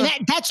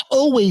 That's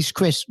always,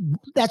 Chris.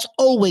 That's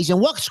always. And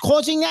what's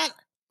causing that?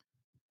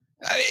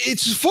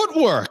 It's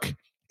footwork.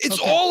 It's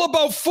all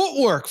about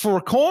footwork for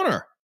a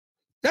corner.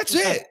 That's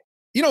it.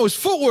 His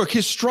footwork,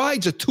 his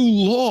strides are too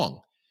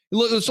long.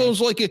 It's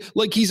almost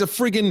like he's a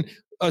friggin'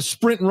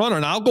 sprint runner.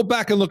 And I'll go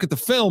back and look at the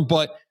film,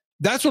 but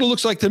that's what it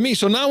looks like to me.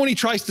 So now when he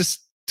tries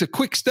to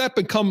quick step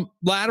and come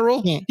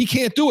lateral, he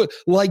can't do it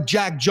like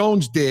Jack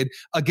Jones did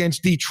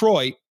against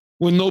Detroit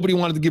when nobody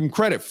wanted to give him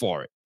credit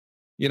for it.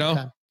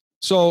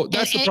 So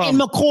that's the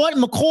problem. And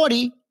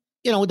McCourty,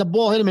 with the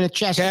ball hit him in the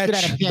chest.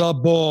 Catch the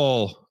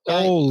ball.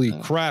 Holy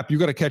crap. You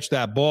got to catch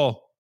that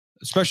ball,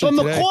 especially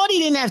today. McCourty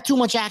didn't have too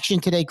much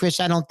action today, Chris,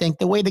 I don't think.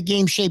 The way the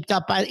game shaped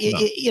up, he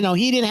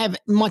didn't have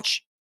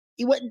much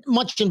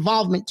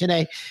involvement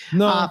today.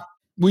 No,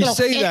 we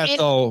say that,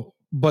 though,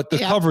 but the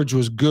coverage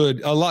was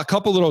good. A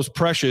couple of those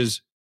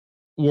pressures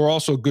were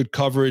also good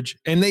coverage.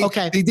 And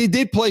they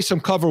did play some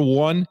cover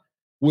one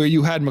where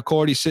you had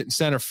McCourty sit in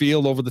center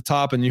field over the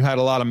top and you had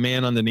a lot of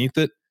man underneath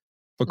it.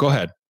 But go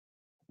ahead.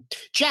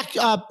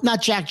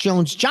 Not Jack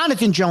Jones,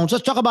 Jonathan Jones.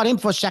 Let's talk about him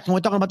for a second. We're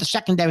talking about the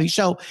secondary.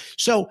 So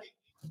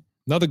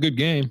another good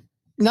game.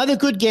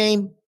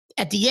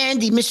 At the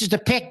end, he misses the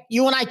pick.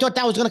 You and I thought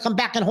that was going to come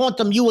back and haunt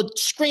him. You were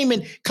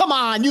screaming, come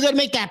on, you got to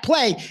make that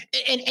play.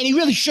 And he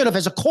really should have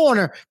as a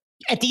corner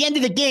at the end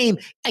of the game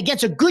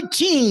against a good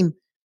team.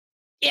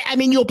 I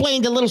mean, you're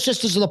playing the Little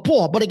Sisters of the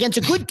Poor, but against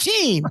a good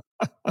team.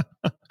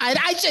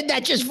 I said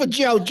that just for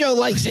Joe. Joe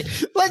likes it.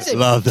 Listen.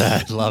 Love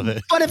that. Love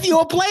it. But if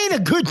you're playing a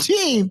good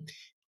team,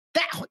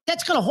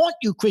 that's going to haunt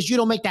you, Chris. You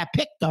don't make that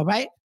pick, though,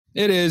 right?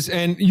 It is.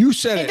 And you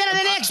said and then in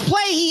the next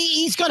play,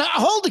 he's going to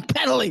hold a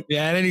penalty.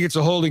 Yeah, and then he gets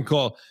a holding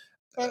call.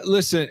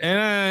 Listen,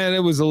 and it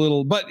was a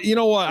little, but you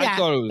know what? I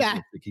thought it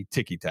was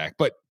ticky-tack.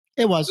 But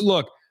it was.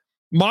 Look,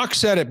 Mark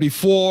said it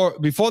before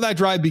that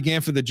drive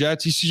began for the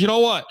Jets. He says, you know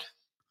what?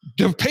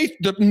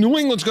 The New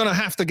England's going to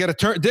have to get a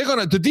turn.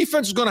 The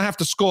defense is going to have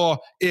to score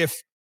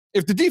if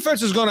the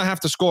defense is going to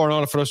have to score in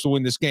order for us to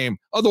win this game.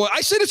 Otherwise,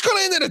 I said it's going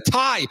to end in a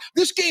tie.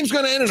 This game's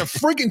going to end in a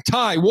friggin'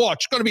 tie.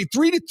 Watch, it's going to be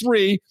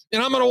 3-3,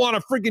 and I'm going to want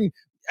to friggin'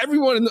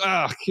 everyone.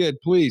 Kid,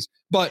 please.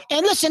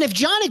 And listen, if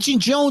Jonathan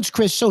Jones,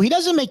 Chris, so he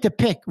doesn't make the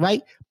pick,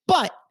 right?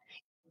 But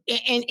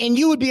and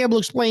you would be able to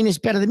explain this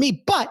better than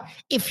me. But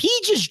if he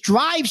just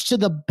drives to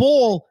the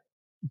ball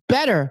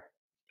better,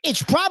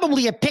 it's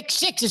probably a pick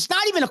six. It's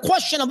not even a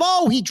question of,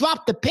 he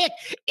dropped the pick.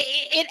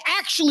 It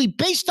actually,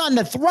 based on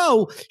the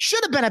throw,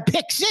 should have been a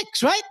pick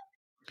six, right?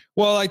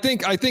 Well, I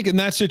think in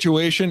that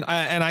situation,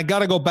 I got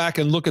to go back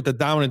and look at the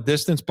down and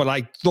distance, but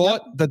I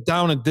thought the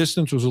down and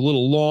distance was a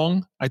little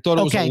long. I thought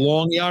it was a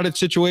long yardage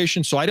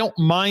situation, so I don't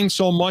mind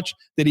so much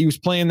that he was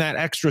playing that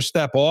extra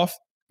step off.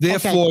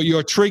 Therefore,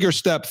 your trigger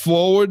step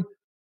forward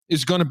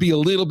is going to be a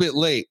little bit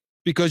late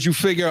because you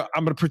figure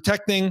I'm going to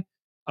protecting.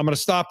 I'm going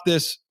to stop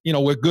this.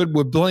 We're good.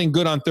 We're playing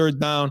good on third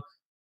down.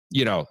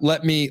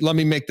 Let me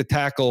make the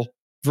tackle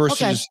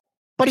versus. Okay.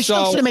 But he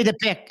still should have made the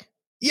pick.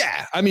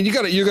 Yeah, I mean, you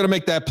got to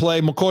make that play.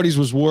 McCourty's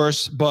was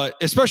worse, but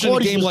especially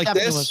in a game like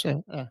this,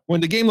 when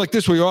the game like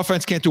this where your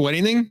offense can't do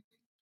anything,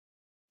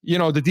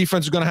 the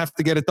defense is going to have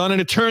to get it done. And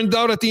it turned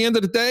out at the end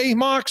of the day,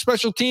 Mark,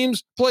 special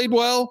teams played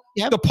well.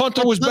 Yep. The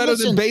punter was better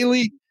than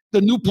Bailey. The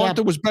new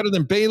punter was better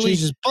than Bailey.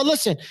 Jesus. But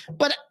listen,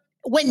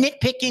 we're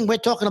nitpicking. We're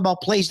talking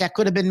about plays that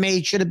could have been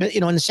made, should have been,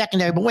 in the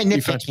secondary, but we're nitpicking.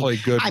 Defense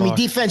played good, I mean,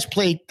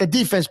 the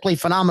defense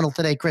played phenomenal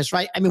today, Chris,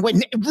 right? I mean, we're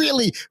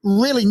really,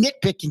 really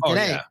nitpicking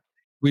today. Yeah.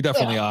 We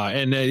definitely are.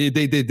 And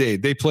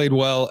they played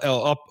well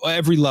up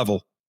every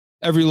level.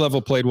 Every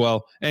level played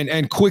well.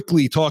 And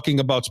quickly talking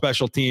about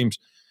special teams.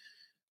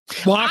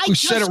 Mark, we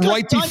said it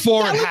right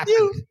before it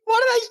happened.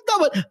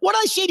 What did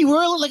I say to you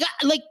earlier?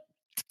 Like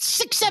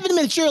 6-7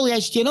 minutes early, I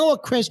said, you know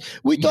what, Chris?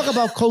 We talk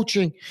about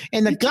coaching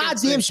and the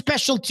goddamn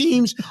special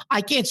teams.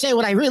 I can't say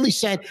what I really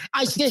said.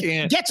 I said,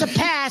 gets a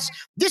pass.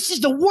 This is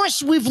the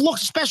worst we've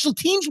looked special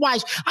teams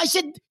wise. I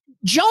said,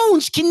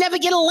 Jones can never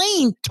get a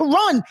lane to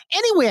run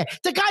anywhere.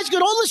 The guy's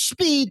got all the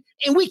speed,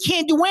 and we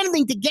can't do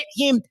anything to get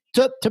him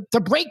to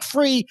break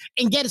free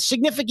and get a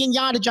significant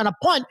yardage on a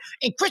punt.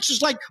 And Chris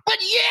is like, but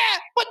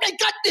they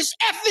got this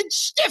effing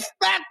stiff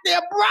back there,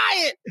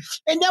 Bryant.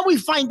 And then we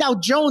find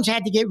out Jones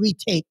had to get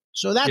retaped.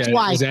 So that's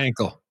why. His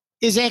ankle.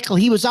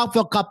 He was out for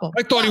a couple.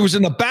 I thought he was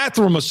in the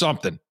bathroom or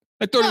something.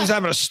 I thought he was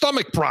having a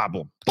stomach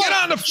problem. Get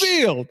on the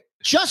field.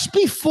 Just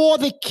before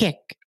the kick,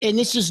 and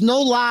this is no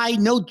lie,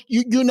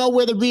 you know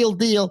we're the real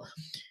deal.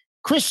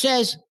 Chris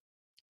says,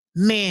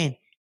 man,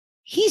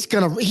 he's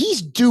gonna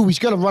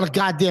run a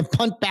goddamn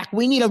punt back.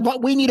 We need a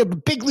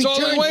big return.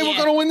 So the way we're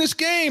gonna win this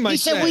game. He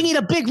said we need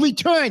a big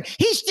return.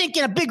 He's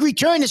thinking a big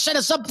return to set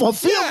us up for a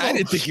field goal. I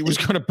didn't think he was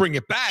gonna bring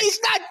it back. He's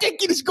not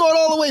thinking he's going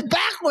all the way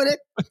back with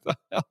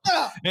it.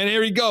 And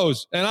here he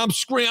goes. And I'm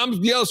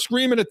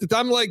screaming at the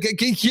time, like,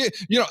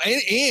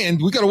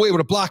 and we got away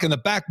with a block in the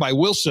back by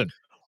Wilson.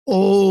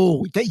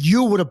 Oh, that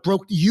you would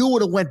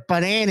have went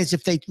bananas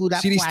if they threw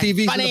that. See these flag.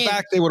 TVs Bananas. in the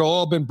back? They would have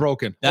all been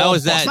broken. That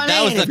was the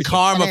Bananas.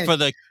 karma for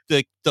the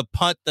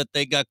punt that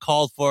they got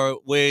called for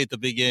way at the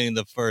beginning of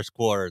the first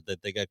quarter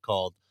that they got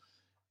called.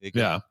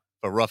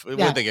 For rough. What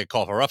did they get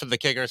called for? Roughing the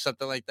kicker or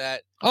something like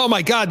that? Oh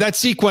my God, that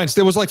sequence.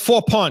 There was like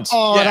 4 punts.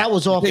 Oh, that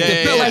was awful.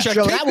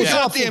 That was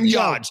awful. Damn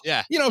yards.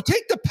 Yeah.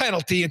 Take the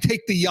penalty and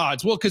take the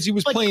yards. Well, because he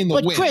was playing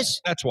the win.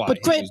 Chris, that's why.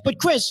 But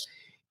Chris,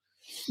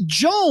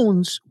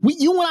 Jones,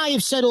 you and I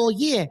have said all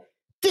year,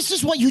 this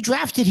is what you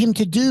drafted him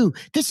to do.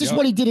 This is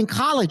what he did in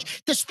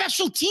college. The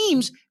special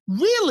teams,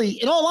 really,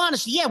 in all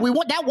honesty,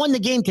 won the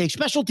game today.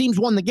 Special teams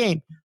won the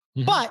game.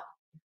 Mm-hmm. But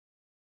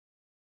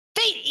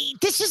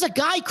this is a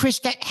guy, Chris,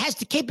 that has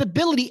the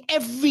capability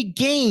every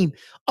game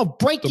of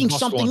breaking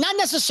something, not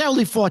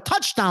necessarily for a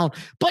touchdown,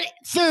 but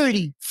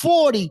 30,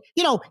 40.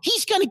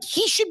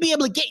 He should be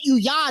able to get you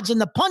yards in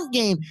the punt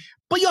game.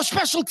 But your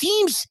special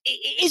teams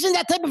isn't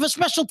that type of a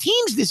special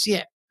teams this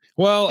year.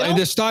 Well, and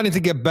they're starting to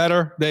get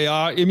better. They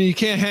are. I mean, you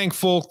can't hang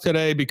full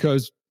today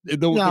because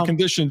the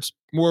conditions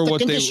were what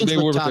they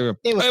were.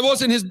 It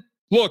wasn't his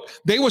look.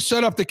 They were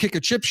set up to kick a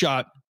chip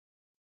shot,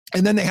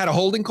 and then they had a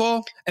holding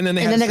call, and then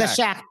they got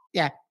sacked.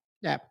 Yeah.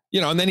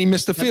 And then he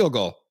missed the field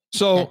goal.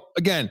 So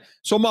again,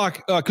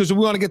 Mark, because we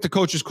want to get to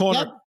Coach's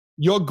Corner,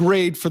 your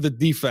grade for the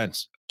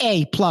defense.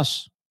 A+.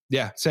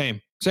 Yeah,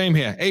 same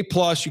here. A+.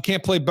 You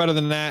can't play better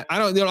than that. I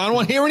don't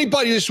want to hear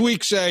anybody this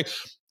week say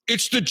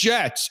it's the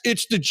Jets.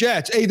 It's the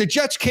Jets. Hey, the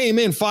Jets came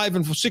in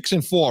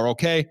 6-4.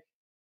 Okay.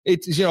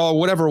 It's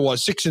whatever it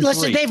was 6-3.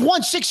 Listen, they've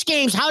won 6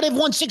 games. How they've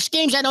won 6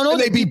 games, I don't know. And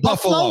they beat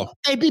Buffalo.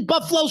 They beat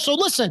Buffalo. So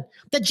listen,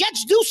 the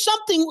Jets do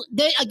something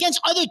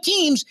against other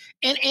teams,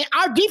 and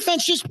our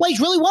defense just plays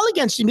really well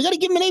against them. You got to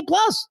give them an A+.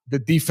 The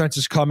defense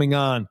is coming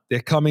on.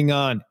 They're coming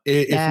on.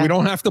 If we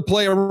don't have to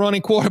play a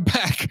running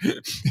quarterback,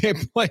 they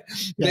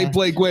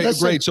play great.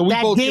 Listen, great. So we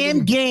that both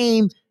damn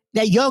game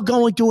that you're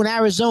going to in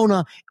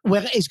Arizona,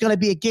 where it's going to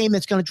be a game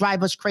that's going to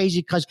drive us crazy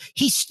because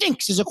he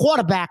stinks as a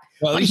quarterback.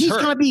 Well, but he's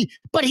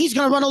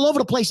going to run all over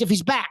the place if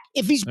he's back.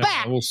 If he's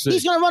back,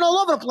 he's going to run all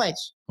over the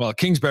place. Well,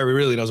 Kingsbury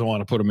really doesn't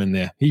want to put him in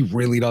there. He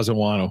really doesn't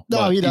want to.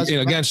 No, he doesn't.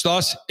 Against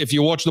us, if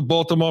you watch the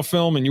Baltimore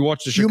film and you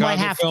watch the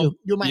Chicago film,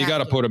 you got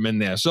to put him in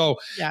there. So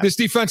this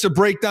defensive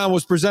breakdown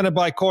was presented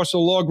by Corso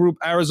Law Group,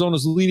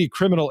 Arizona's leading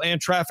criminal and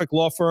traffic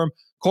law firm.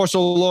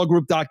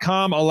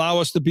 CorsoLawGroup.com. Allow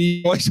us to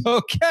be voice.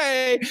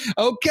 Okay,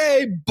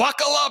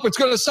 buckle up. It's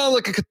going to sound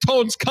like a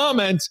Catone's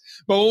comments,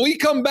 but when we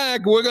come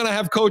back, we're going to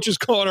have Coach's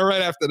Corner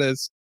right after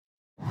this.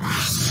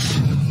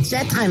 It's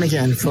that time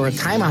again for a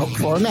timeout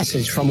for a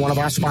message from one of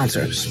our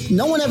sponsors.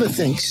 No one ever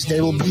thinks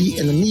they will be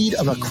in the need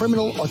of a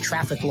criminal or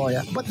traffic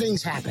lawyer, but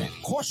things happen.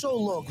 Corso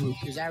Law Group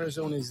is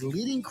Arizona's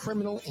leading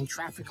criminal and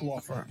traffic law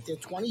firm. Their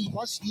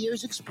 20-plus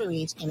years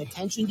experience and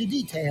attention to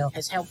detail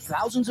has helped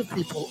thousands of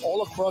people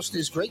all across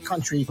this great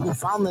country who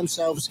found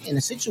themselves in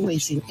a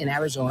situation in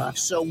Arizona.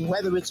 So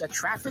whether it's a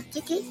traffic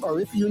ticket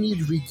or if you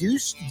need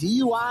reduced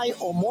DUI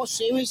or more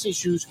serious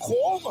issues,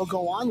 call or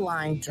go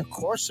online to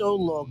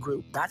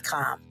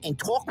CorsoLawGroup.com and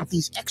talk with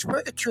these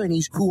expert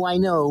attorneys who I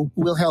know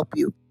will help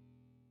you.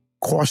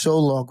 Corso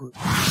Law Group.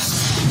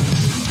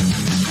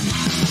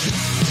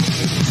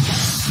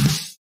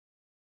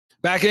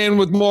 Back in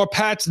with more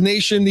Pats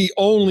Nation, the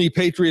only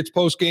Patriots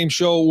post-game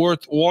show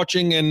worth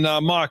watching. And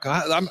Mark,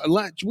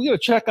 we got to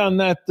check on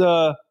that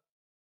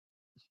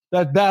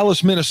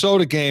Dallas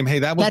Minnesota game. Hey,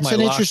 that's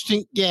an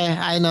interesting. Yeah,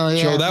 I know.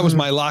 Yeah, Joe, that was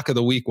my lock of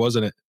the week,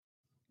 wasn't it?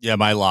 Yeah,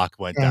 my lock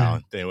went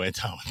down. They went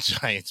down.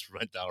 Giants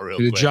went down real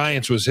quick. The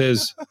Giants was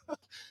his.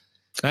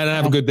 I didn't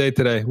have a good day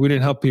today. We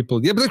didn't help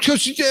people. Yeah, but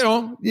because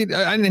I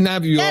didn't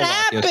have you. That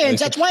happens.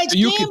 That's why it's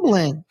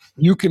gambling.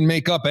 You can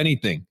make up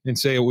anything and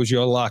say it was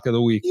your lock of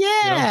the week.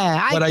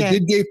 Yeah, but I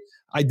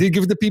did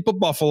give the people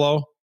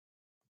Buffalo.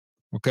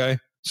 Okay,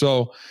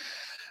 so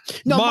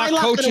no, my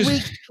lock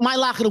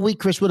of the week,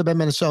 Chris, would have been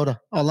Minnesota.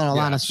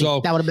 Honestly, so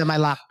that would have been my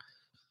lock.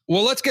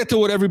 Well, let's get to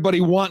what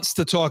everybody wants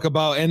to talk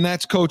about, and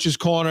that's Coach's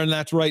Corner, and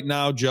that's right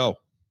now, Joe.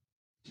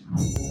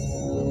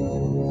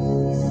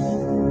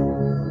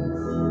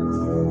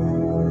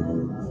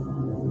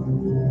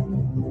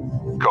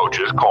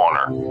 Coach's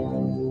Corner.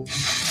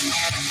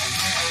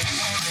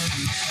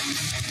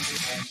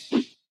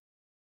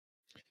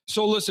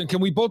 So listen, can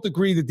we both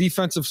agree the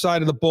defensive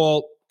side of the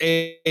ball,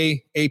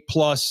 A+,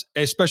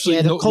 especially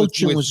with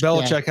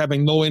Belichick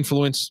having no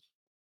influence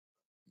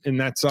in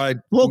that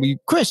side? Well,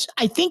 Chris,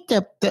 I think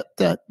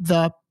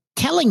the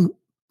telling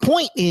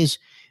point is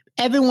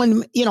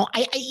everyone,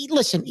 I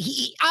listen,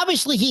 he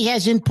obviously he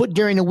has input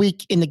during the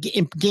week in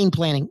game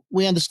planning.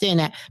 We understand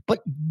that. But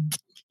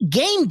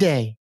game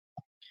day,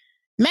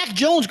 Mac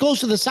Jones goes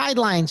to the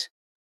sidelines.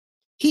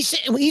 He's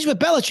with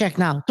Belichick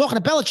now, talking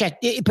to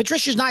Belichick.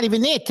 Patricia's not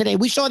even there today.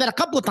 We saw that a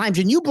couple of times,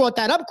 and you brought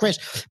that up,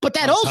 Chris. But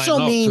that also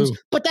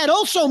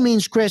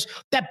means, Chris,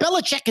 that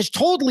Belichick has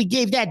totally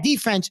gave that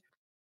defense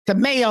to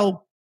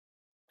Mayo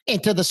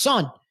and to the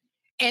Sun.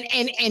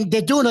 And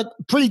they're doing a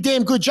pretty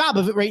damn good job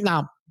of it right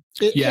now.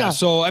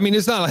 So, I mean,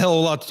 there's not a hell of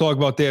a lot to talk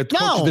about there. The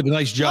coach did a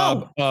nice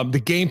job.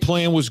 The game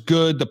plan was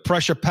good. The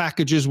pressure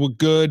packages were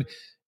good.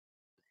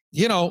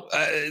 They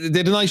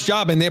did a nice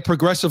job, and they're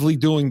progressively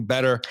doing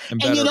better and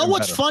better. And you know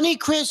what's funny,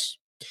 Chris?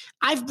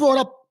 I've brought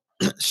up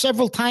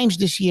several times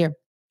this year,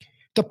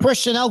 the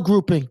personnel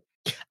grouping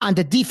on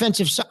the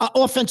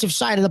offensive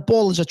side of the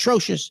ball is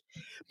atrocious.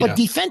 But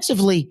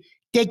defensively,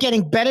 they're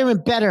getting better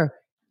and better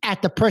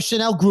at the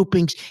personnel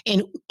groupings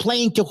and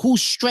playing to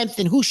whose strength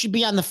and who should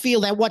be on the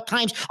field at what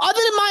times, other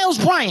than Miles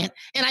Bryant.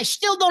 And I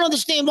still don't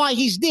understand why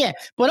he's there.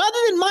 But other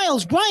than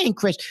Miles Bryant,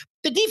 Chris,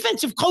 the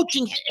defensive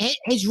coaching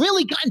has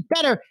really gotten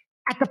better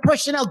at the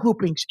personnel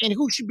groupings and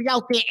who should be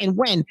out there and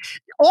when.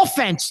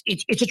 Offense,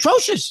 it's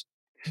atrocious.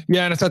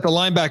 Yeah, and it's at the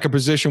linebacker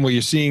position where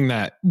you're seeing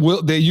that.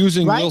 They're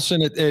using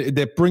Wilson.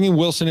 They're bringing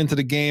Wilson into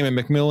the game and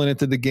McMillan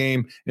into the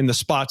game in the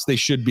spots they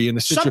should be in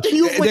the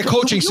situation. They're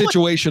coaching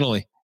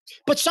situationally.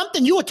 But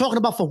something you were talking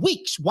about for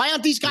weeks. Why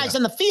aren't these guys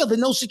on the field in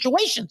those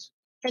situations?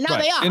 And now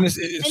they are. And so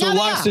a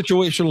lot of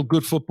situational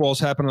good footballs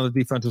happen on the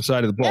defensive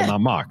side of the ball. Now,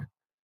 Mark,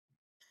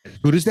 as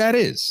good as that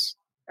is,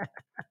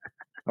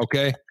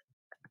 okay,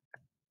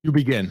 you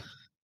begin.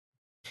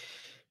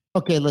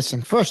 Okay,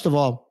 listen. First of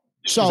all,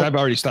 I've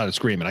already started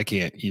screaming. I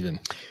can't even.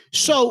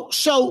 So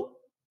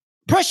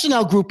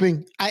personnel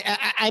grouping.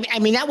 I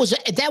mean, that was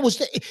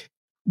the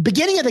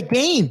beginning of the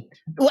game.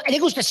 I think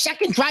it was the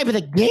second drive of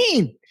the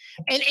game.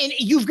 And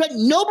you've got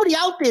nobody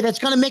out there that's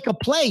going to make a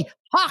play.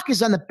 Hawk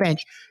is on the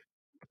bench.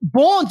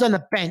 Bourne's on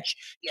the bench.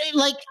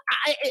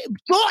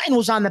 Thornton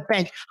was on the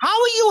bench. How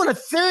are you on a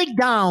third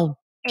down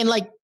and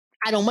might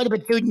have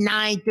been 3rd and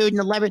 9, 3rd and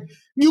 11.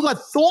 You got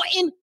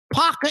Thornton,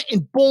 Parker,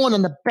 and Bourne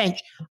on the bench.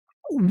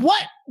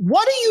 What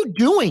are you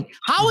doing?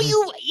 How are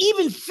you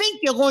even think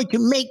you're going to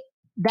make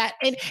that?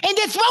 And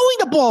they're throwing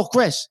the ball,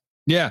 Chris.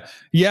 Yeah.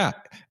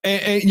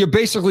 And you're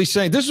basically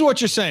saying, this is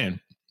what you're saying.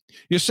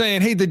 You're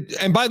saying, hey,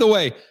 and by the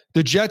way,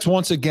 the Jets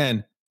once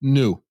again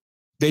knew.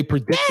 They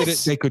predicted it.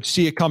 They could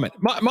see it coming.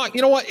 Mark,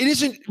 you know what? It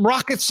isn't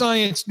rocket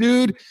science,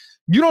 dude.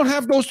 You don't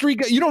have those three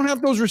guys. You don't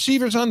have those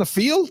receivers on the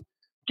field.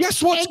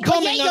 Guess what's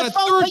coming on a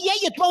third?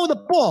 You're throwing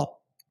the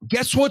ball.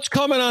 Guess what's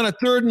coming on a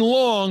 3rd and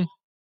long?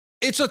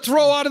 It's a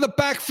throw out of the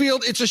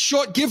backfield. It's a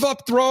short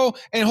give-up throw,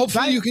 and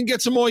hopefully you can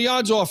get some more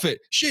yards off it.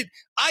 Shit,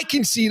 I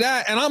can see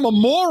that, and I'm a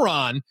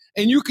moron,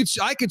 and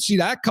I could see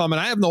that coming.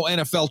 I have no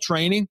NFL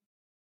training.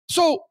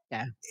 So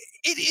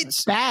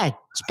it's bad.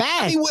 It's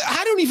bad. I mean,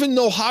 I don't even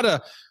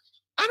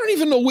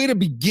know where to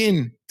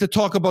begin to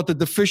talk about the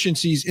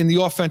deficiencies in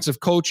the offensive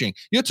coaching.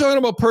 You're talking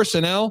about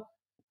personnel.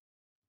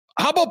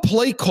 How about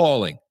play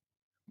calling?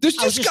 This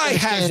guy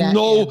has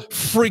no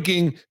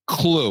frigging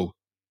clue,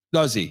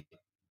 does he?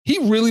 He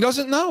really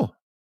doesn't know.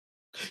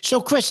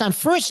 So, Chris, on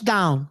first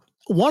down,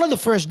 one of the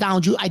first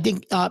downs, I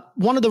think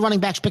one of the running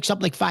backs picks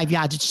up 5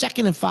 yards. It's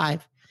 2nd and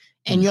 5.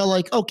 And you're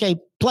like, okay,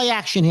 play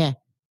action here.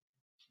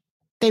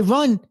 They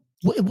run.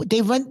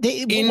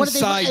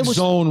 Inside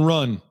zone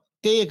run.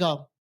 There you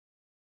go.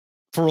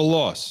 For a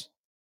loss.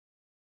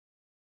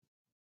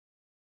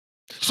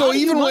 So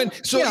even when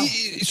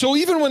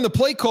the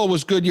play call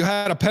was good, you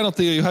had a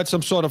penalty or you had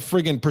some sort of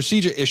friggin'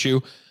 procedure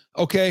issue.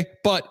 Okay.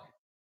 But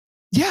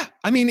yeah,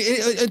 I mean,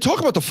 talk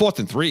about the 4th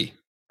and 3.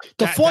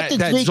 The 4th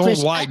and 3,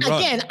 Chris. Run.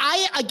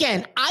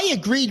 I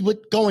agreed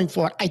with going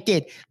for it. I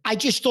did. I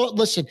just thought,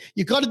 listen,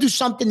 you got to do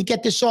something to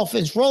get this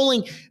offense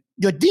rolling.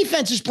 Your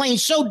defense is playing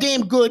so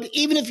damn good.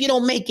 Even if you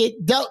don't make it,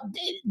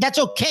 that's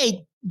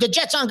okay. The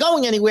Jets aren't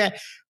going anywhere.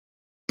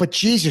 But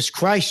Jesus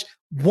Christ,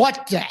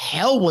 what the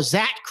hell was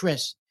that,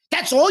 Chris?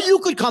 That's all you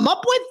could come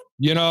up with?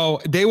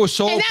 They were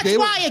so. And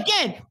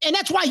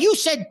that's why you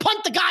said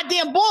punt the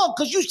goddamn ball,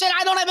 because you said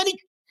I don't have any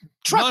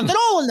trust at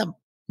all in them.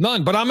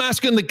 None. But I'm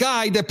asking the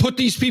guy that put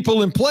these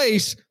people in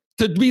place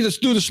to do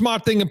the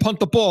smart thing and punt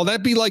the ball.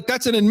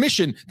 That's an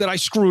admission that I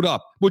screwed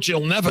up, which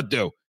he'll never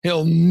do.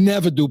 He'll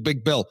never do,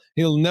 Big Bill.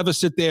 He'll never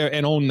sit there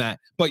and own that.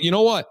 But you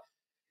know what?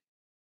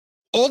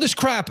 All this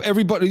crap,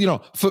 everybody,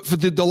 for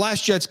the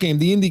last Jets game,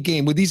 the Indy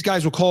game, where these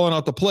guys were calling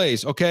out the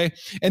plays, okay?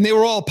 And they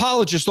were all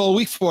apologists all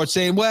week for it,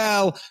 saying,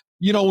 well,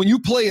 when you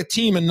play a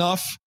team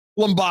enough,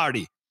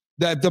 Lombardi,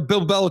 that the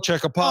Bill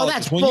Belichick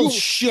apologist. Oh, that's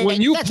bullshit.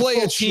 When you play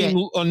a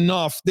team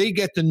enough, they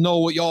get to know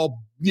what y'all,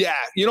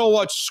 you know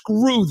what?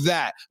 Screw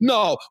that.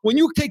 No, when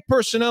you take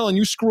personnel and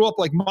you screw up,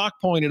 like Mark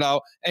pointed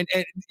out, and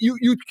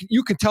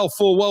you can tell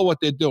full well what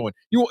they're doing.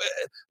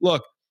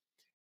 Look,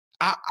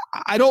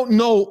 I don't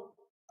know.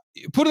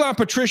 Put it on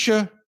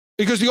Patricia,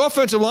 because the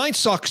offensive line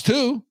sucks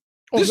too.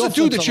 This is a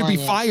dude that should be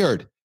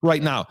fired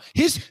right now.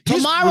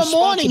 Tomorrow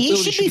morning, he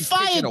should be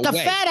fired. The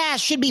fat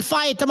ass should be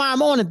fired tomorrow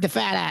morning, the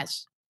fat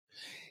ass.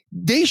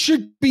 They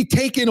should be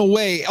taking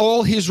away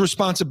all his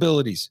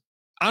responsibilities.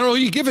 I don't know who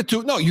you give it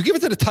to. No, you give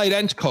it to the tight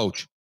ends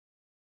coach.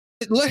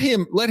 Let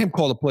him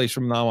call the plays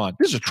from now on.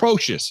 This is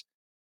atrocious.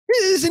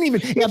 It isn't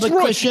even. Yeah, but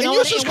Chris, and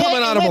you're just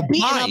coming out of a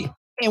bye.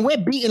 and we're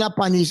beating up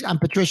on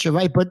Patricia,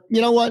 right? But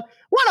you know what?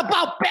 What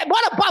about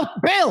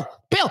Bill?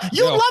 Bill,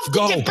 you love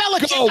to give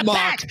Belichick a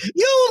pass.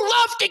 You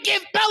love to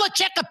give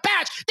Belichick a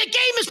pass. The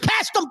game has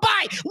passed them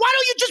by. Why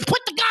don't you just put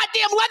the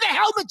goddamn leather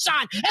helmets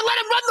on and let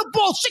him run the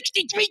ball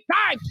 63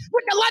 times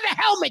with the leather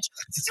helmets,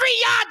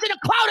 3 yards in a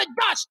cloud of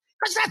dust,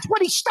 because that's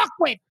what he's stuck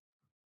with.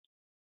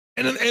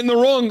 And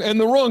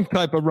the wrong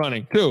type of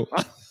running too.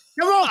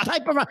 The wrong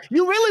type of run.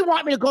 You really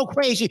want me to go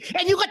crazy?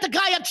 And you got the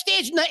guy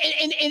upstairs in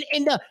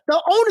the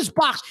owner's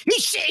box.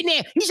 He's sitting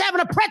there. He's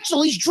having a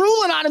pretzel. He's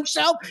drooling on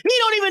himself. He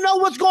don't even know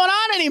what's going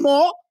on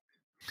anymore.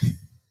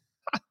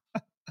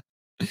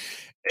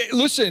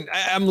 Listen,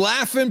 I'm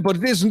laughing,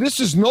 but this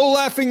is no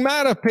laughing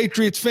matter,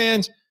 Patriots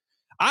fans.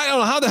 I don't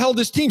know how the hell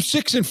this team's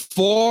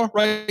 6-4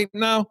 right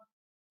now.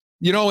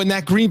 You know, in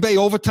that Green Bay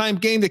overtime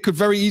game, they could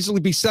very easily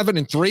be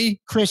 7-3.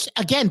 Chris,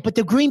 again, but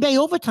the Green Bay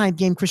overtime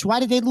game, Chris, why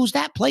did they lose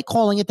that play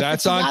calling at the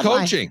That's on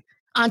coaching.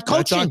 On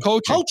coaching. That's on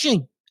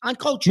coaching. On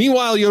coaching.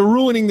 Meanwhile, you're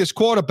ruining this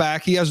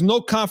quarterback. He has no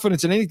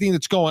confidence in anything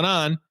that's going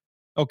on.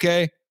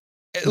 Okay.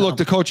 No. Look,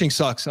 the coaching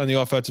sucks on the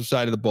offensive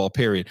side of the ball,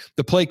 period.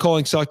 The play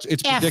calling sucks.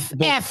 It's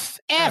predictable. F.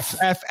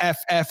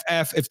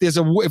 If there's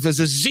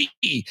a Z,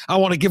 I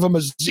want to give him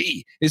a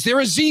Z. Is there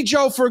a Z,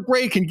 Joe, for a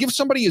grade? Can you give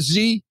somebody a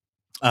Z?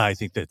 I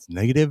think that's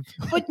negative.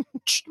 But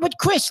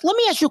Chris, let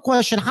me ask you a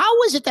question.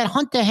 How is it that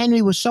Hunter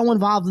Henry was so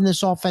involved in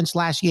this offense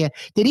last year?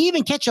 Did he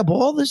even catch a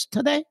ball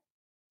today?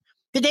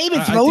 Did they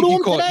even throw to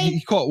him today?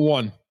 He caught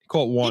one.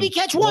 Did he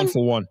catch one? 1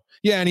 for 1.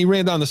 Yeah, and he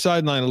ran down the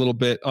sideline a little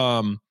bit.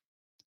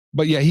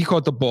 But yeah, he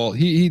caught the ball.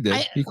 He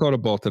did. He caught a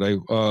ball today.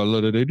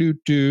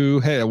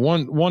 Hey,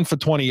 one for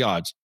 20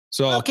 yards.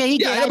 So okay, he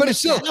did. But it's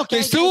still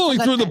they still only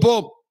threw the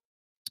ball.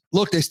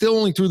 Look, they still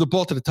only threw the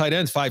ball to the tight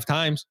ends 5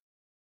 times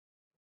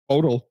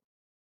total.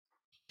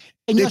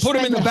 And they put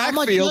him in the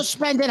backfield. You're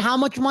spending how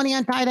much money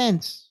on tight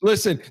ends?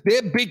 Listen,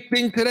 their big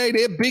thing today,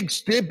 their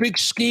big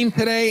scheme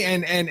today,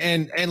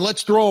 and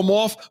let's throw them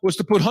off was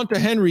to put Hunter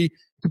Henry,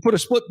 to put a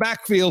split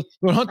backfield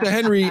with Hunter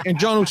Henry and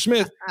Jonnu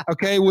Smith,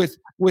 okay, with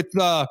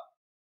the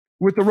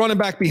running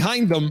back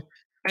behind them,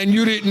 and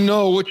you didn't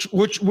know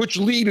which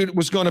lead it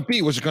was going to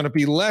be. Was it going to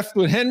be left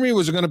with Henry?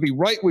 Was it going to be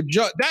right with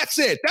John? That's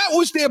it. That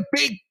was their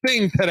big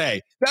thing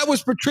today. That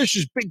was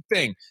Patricia's big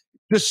thing.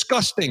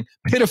 Disgusting,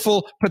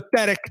 pitiful,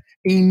 pathetic.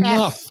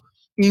 Enough.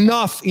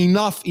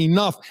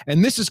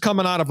 And this is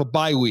coming out of a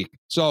bye week.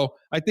 So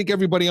I think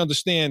everybody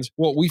understands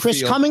what we feel.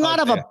 Chris, coming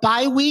out of a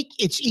bye week,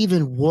 it's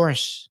even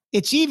worse.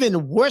 It's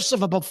even worse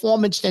of a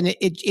performance than it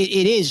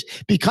is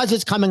because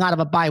it's coming out of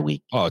a bye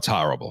week. Oh, it's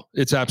horrible.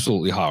 It's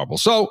absolutely horrible.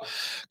 So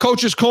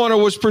Coach's Corner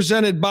was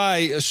presented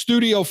by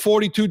Studio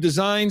 42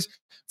 Designs.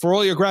 For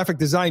all your graphic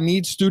design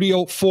needs,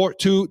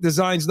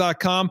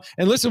 studio42designs.com.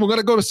 And listen,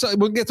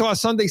 we'll get to our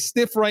Sunday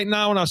Stiff right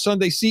now in our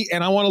Sunday Seat,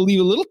 and I want to leave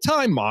a little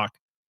time, Mark,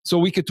 so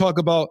we could talk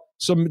about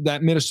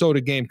that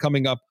Minnesota game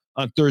coming up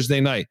on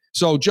Thursday night.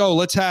 So, Joe,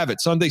 let's have it.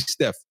 Sunday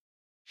Stiff.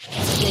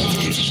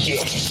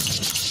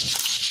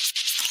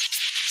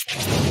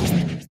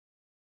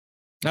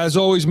 As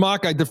always,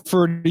 Mark, I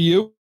defer to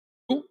you.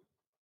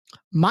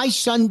 My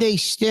Sunday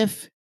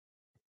Stiff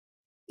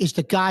is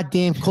the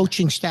goddamn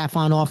coaching staff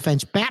on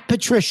offense. Matt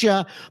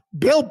Patricia,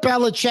 Bill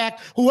Belichick,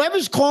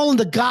 whoever's calling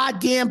the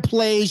goddamn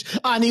plays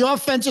on the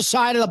offensive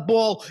side of the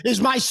ball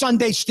is my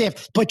Sunday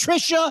Stiff.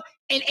 Patricia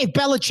and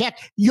Belichick,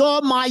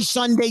 you're my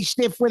Sunday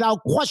Stiff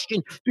without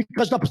question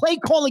because the play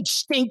calling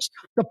stinks.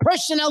 The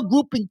personnel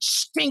grouping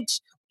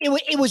stinks.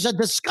 It was a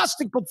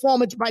disgusting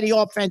performance by the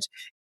offense.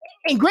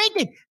 And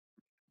granted,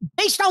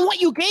 based on what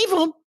you gave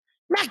him,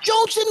 Mac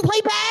Jones didn't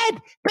play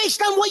bad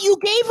based on what you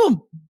gave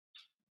him.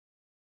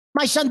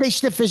 My Sunday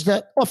Stiff is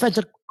the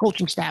offensive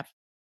coaching staff.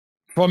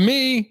 For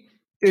me,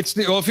 if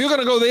you're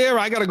going to go there,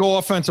 I got to go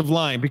offensive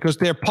line because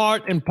they're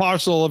part and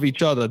parcel of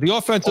each other. The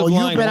offensive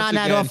line. You've been on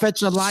that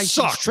offensive line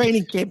since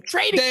training camp.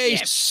 They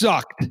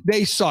sucked.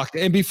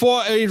 And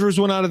before Andrews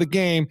went out of the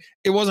game,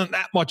 it wasn't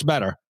that much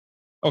better.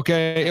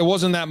 Okay? It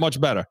wasn't that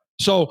much better.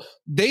 So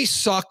they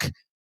suck.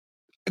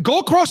 Go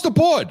across the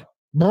board.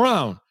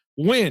 Brown,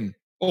 Wynn,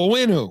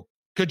 Owinu,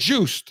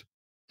 Kajust.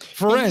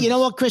 You know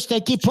what, Chris?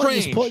 They keep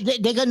putting this.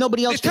 They got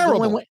nobody else.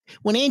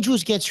 When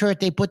Andrews gets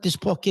hurt, they put this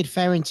poor kid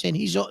Ferentz in.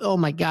 He's oh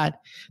my god,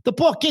 the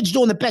poor kid's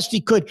doing the best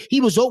he could.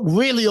 He was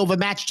really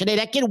overmatched today.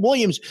 That kid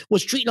Williams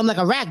was treating him like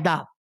a rag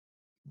doll.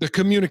 The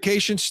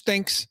communication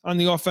stinks on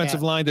the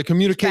offensive line. The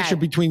communication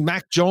between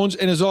Mac Jones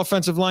and his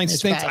offensive line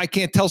stinks. I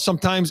can't tell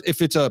sometimes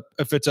if it's a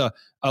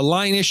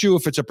line issue,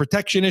 if it's a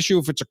protection issue,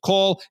 if it's a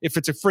call, if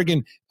it's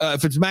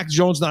if it's Mac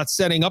Jones not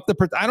setting up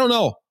I don't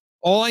know.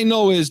 All I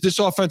know is this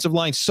offensive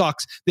line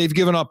sucks. They've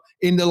given up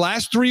in the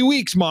last 3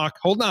 weeks, Mark,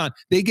 hold on.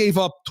 They gave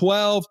up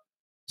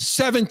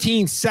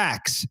 17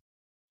 sacks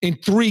in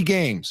 3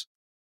 games.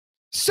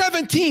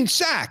 17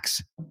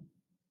 sacks.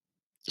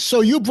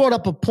 So you brought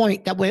up a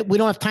point that we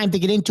don't have time to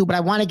get into, but I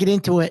want to get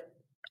into it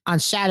on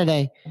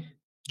Saturday.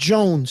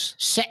 Jones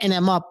setting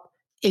them up.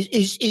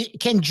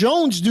 Can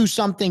Jones do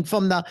something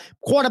from the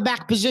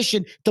quarterback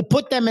position to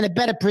put them in a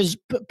better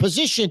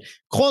position,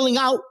 calling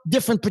out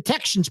different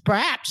protections,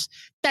 perhaps,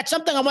 That's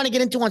something I want to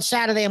get into on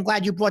Saturday. I'm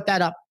glad you brought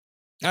that up.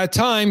 At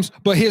times,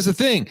 but here's the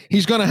thing: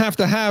 he's going to have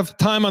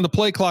time on the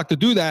play clock to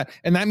do that,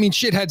 and that means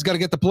shithead's got to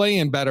get the play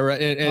in better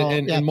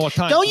and more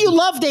time. Don't you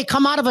love they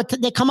come out of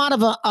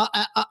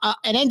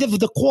an end of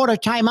the quarter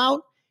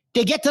timeout?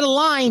 They get to the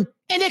line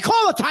and they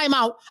call a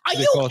timeout. Are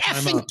you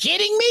effing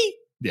kidding me?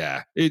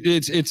 Yeah,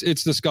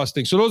 it's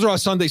disgusting. So those are our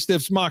Sunday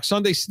stiffs. Mark,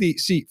 Sunday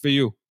seat for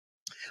you.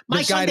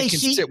 My Sunday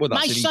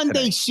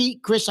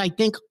seat, Chris, I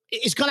think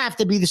is going to have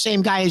to be the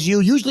same guy as you.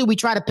 Usually we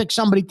try to pick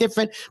somebody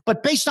different,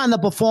 but based on the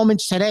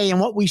performance today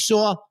and what we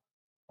saw,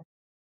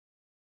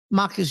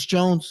 Marcus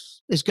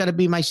Jones is going to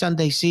be my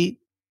Sunday seat.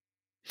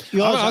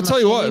 I'll tell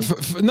you what.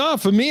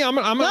 For me, I'm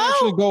going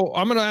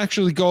to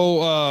actually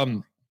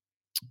go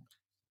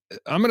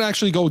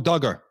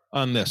Duggar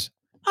on this.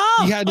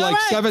 Oh, he had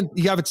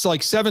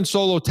like seven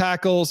solo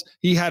tackles.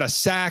 He had a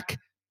sack,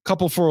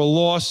 couple for a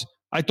loss.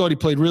 I thought he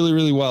played really,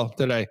 really well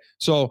today.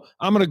 So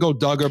I'm going to go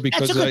Duggar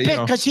because that's a good pick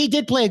because he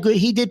did play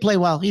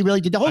well. He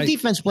really did. The whole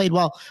defense played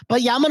well.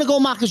 But yeah, I'm going to go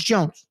Marcus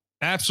Jones.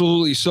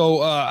 Absolutely.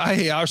 So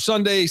our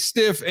Sunday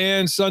stiff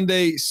and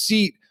Sunday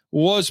seat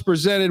was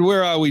presented.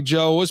 Where are we,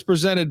 Joe? Was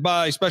presented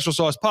by Special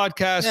Sauce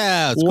Podcast.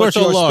 Yeah, it's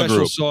Corso Law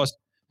Group. Sauce?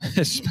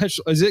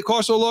 Is it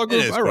Corso Law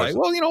Group? All right.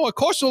 Well, you know what?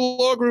 Corso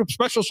Law Group,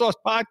 Special Sauce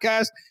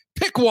Podcast.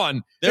 Pick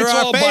one. They're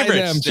our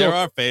favorites. They're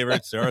our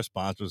favorites. They're our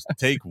sponsors.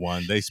 Take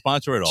one. They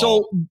sponsor it all.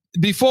 So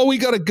before we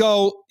got to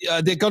go,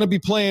 they're going to be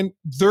playing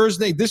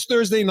this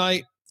Thursday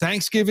night,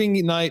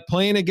 Thanksgiving night,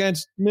 playing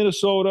against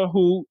Minnesota,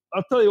 who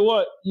I'll tell you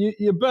what,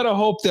 you better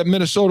hope that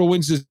Minnesota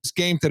wins this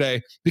game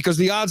today because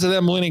the odds of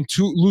them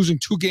losing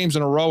 2 games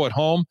in a row at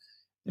home,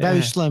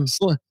 very slim.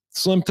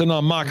 Slim to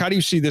none. Mark, how do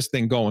you see this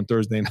thing going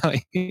Thursday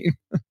night?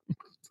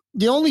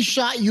 The only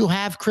shot you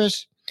have,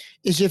 Chris,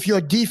 is if your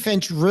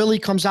defense really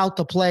comes out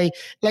to play.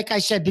 Like I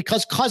said,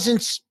 because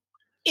Cousins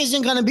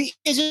isn't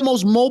the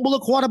most mobile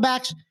of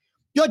quarterbacks,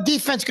 your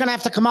defense is going to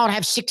have to come out and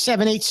have 6,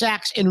 7, 8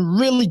 sacks and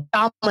really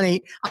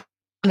dominate on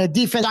the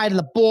defense side of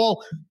the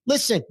ball.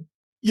 Listen,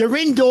 you're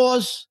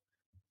indoors.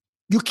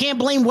 You can't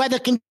blame weather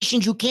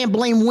conditions. You can't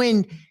blame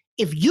wind.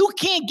 If you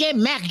can't get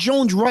Mac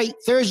Jones right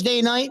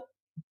Thursday night,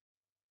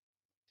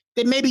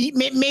 then maybe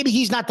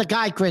he's not the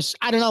guy, Chris.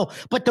 I don't know.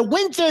 But to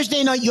win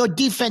Thursday night, your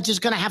defense is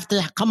going to have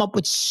to come up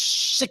with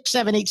 6,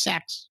 7, 8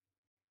 sacks.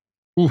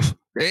 Oof,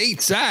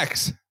 8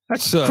 sacks.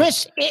 That's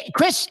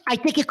Chris, I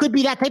think it could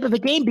be that type of a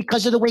game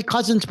because of the way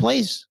Cousins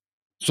plays.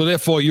 So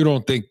therefore, you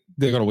don't think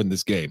they're going to win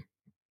this game?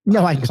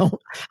 No, I don't.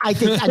 I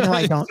don't.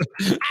 I don't.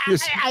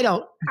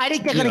 I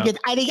think they're going to get.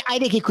 I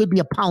think it could be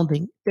a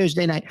pounding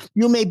Thursday night.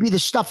 You may be the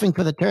stuffing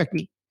for the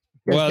turkey.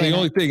 Well, the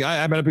only thing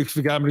I'm a big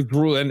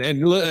rule, and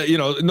you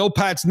know, no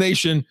Pats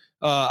Nation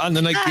on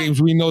the night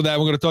games. We know that.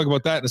 We're going to talk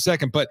about that in a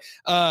second. But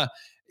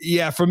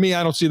yeah, for me,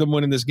 I don't see them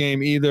winning this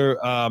game either.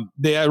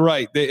 They are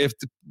right. If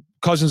the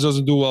Cousins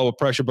doesn't do well with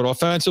pressure, but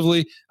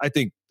offensively, I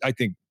think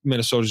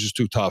Minnesota's just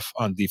too tough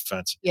on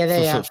defense.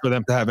 Yeah, for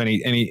them to have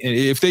any.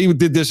 If they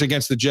did this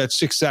against the Jets,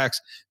 6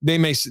 sacks, they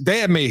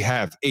may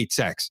have 8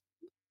 sacks.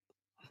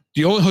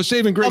 The only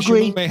saving grace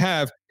you may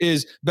have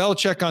is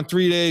Belichick on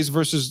 3 days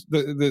versus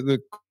the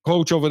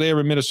coach over there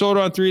in Minnesota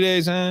on 3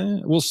 days.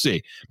 We'll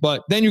see.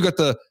 But then you have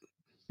the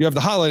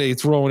holiday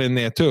thrown in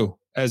there too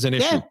as an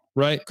issue,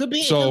 right? Could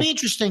be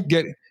interesting.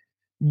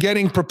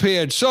 Getting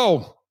prepared.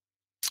 So,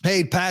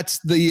 hey,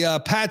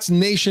 the Pats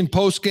Nation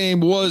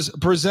postgame was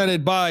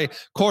presented by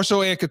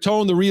Corso and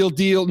Catone, the real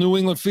deal New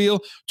England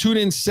feel. Tune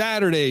in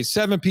Saturday,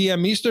 7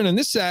 p.m. Eastern. And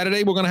this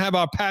Saturday, we're going to have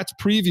our Pats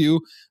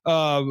preview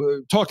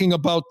talking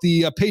about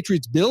the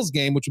Patriots-Bills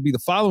game, which will be the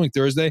following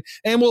Thursday.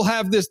 And we'll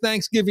have this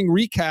Thanksgiving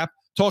recap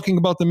talking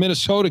about the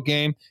Minnesota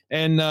game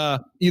and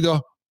either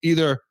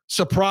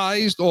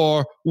surprised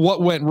or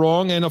what went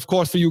wrong. And of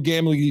course, for you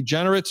gambling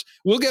degenerates,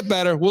 we'll get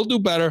better. We'll do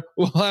better.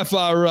 We'll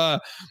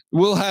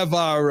have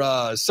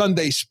our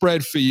Sunday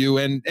spread for you.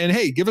 And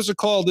hey, give us a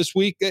call this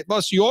week. Give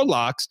us your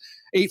locks,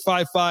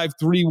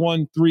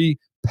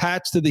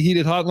 855-313-PATS to the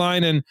heated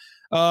hotline. And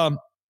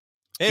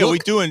hey, are we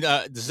doing?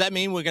 Does that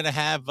mean we're going to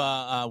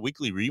have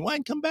Weekly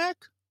Rewind come back?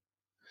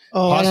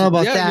 Oh, I don't know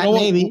about that. You know,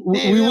 maybe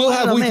we will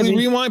have Weekly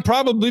Rewind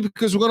probably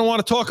because we're going to want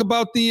to talk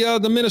about the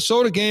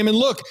Minnesota game. And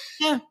look,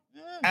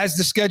 as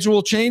the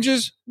schedule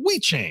changes, we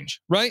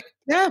change, right?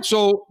 Yeah.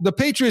 So the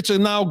Patriots are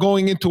now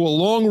going into a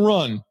long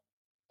run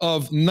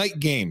of night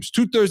games,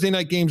 2 Thursday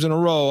night games in a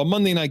row, a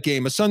Monday night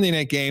game, a Sunday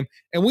night game,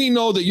 and we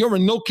know that you're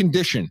in no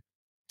condition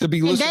to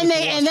be listening.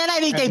 And then I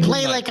think they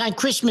play like on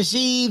Christmas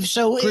Eve.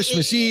 So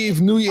Christmas Eve,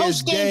 New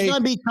Year's Day. It's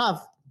going to be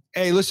tough.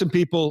 Hey, listen,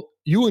 people,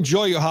 you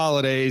enjoy your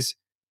holidays.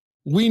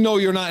 We know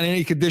you're not in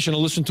any condition to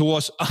listen to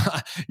us,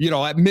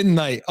 at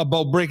midnight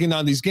about breaking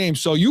down these games.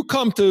 So you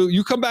come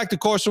back to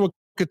Corso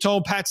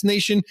Catone. Pats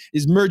Nation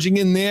is merging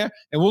in there,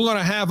 and we're going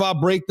to have our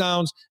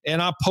breakdowns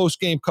and our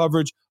post-game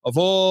coverage of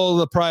all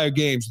the prior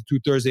games, the 2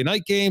 Thursday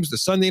night games, the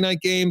Sunday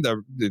night game,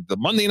 the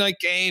Monday night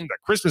game, the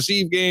Christmas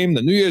Eve game,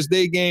 the New Year's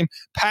Day game.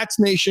 Pats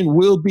Nation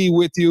will be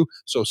with you.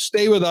 So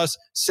stay with us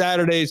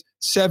Saturdays,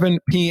 7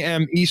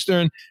 p.m.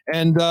 Eastern.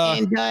 And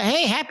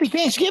hey, happy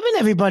Thanksgiving,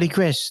 everybody,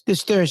 Chris,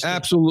 this Thursday.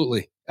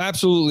 Absolutely.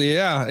 Absolutely.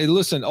 Yeah. Hey,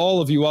 listen,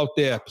 all of you out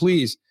there,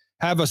 please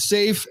have a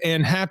safe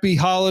and happy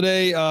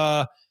holiday.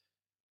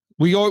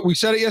 We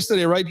said it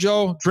yesterday, right,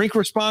 Joe? Drink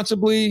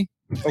responsibly.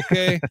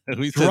 Okay.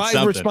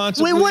 Drive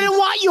responsibly. We wouldn't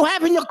want you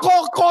having to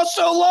call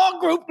Corso Law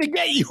Group to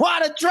get you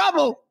out of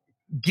trouble.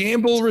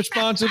 Gamble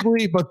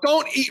responsibly, but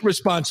don't eat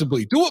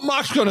responsibly. Do what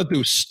Mark's going to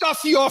do.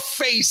 Stuff your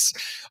face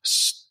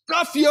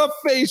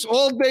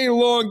all day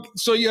long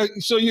so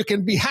you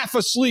can be half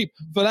asleep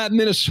for that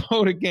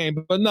Minnesota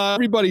game. But no,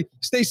 everybody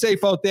stay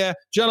safe out there.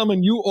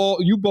 Gentlemen,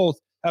 you both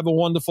have a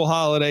wonderful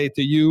holiday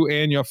to you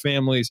and your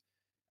families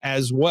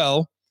as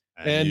well.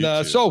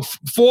 And so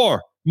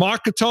for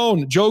Mark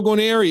Catone, Joe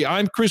Guarnieri,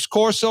 I'm Chris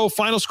Corso.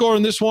 Final score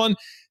in this one,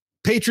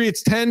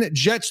 Patriots 10,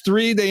 Jets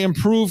 3. They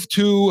improve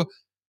to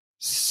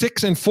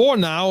 6-4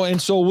 now.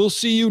 And so we'll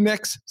see you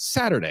next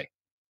Saturday.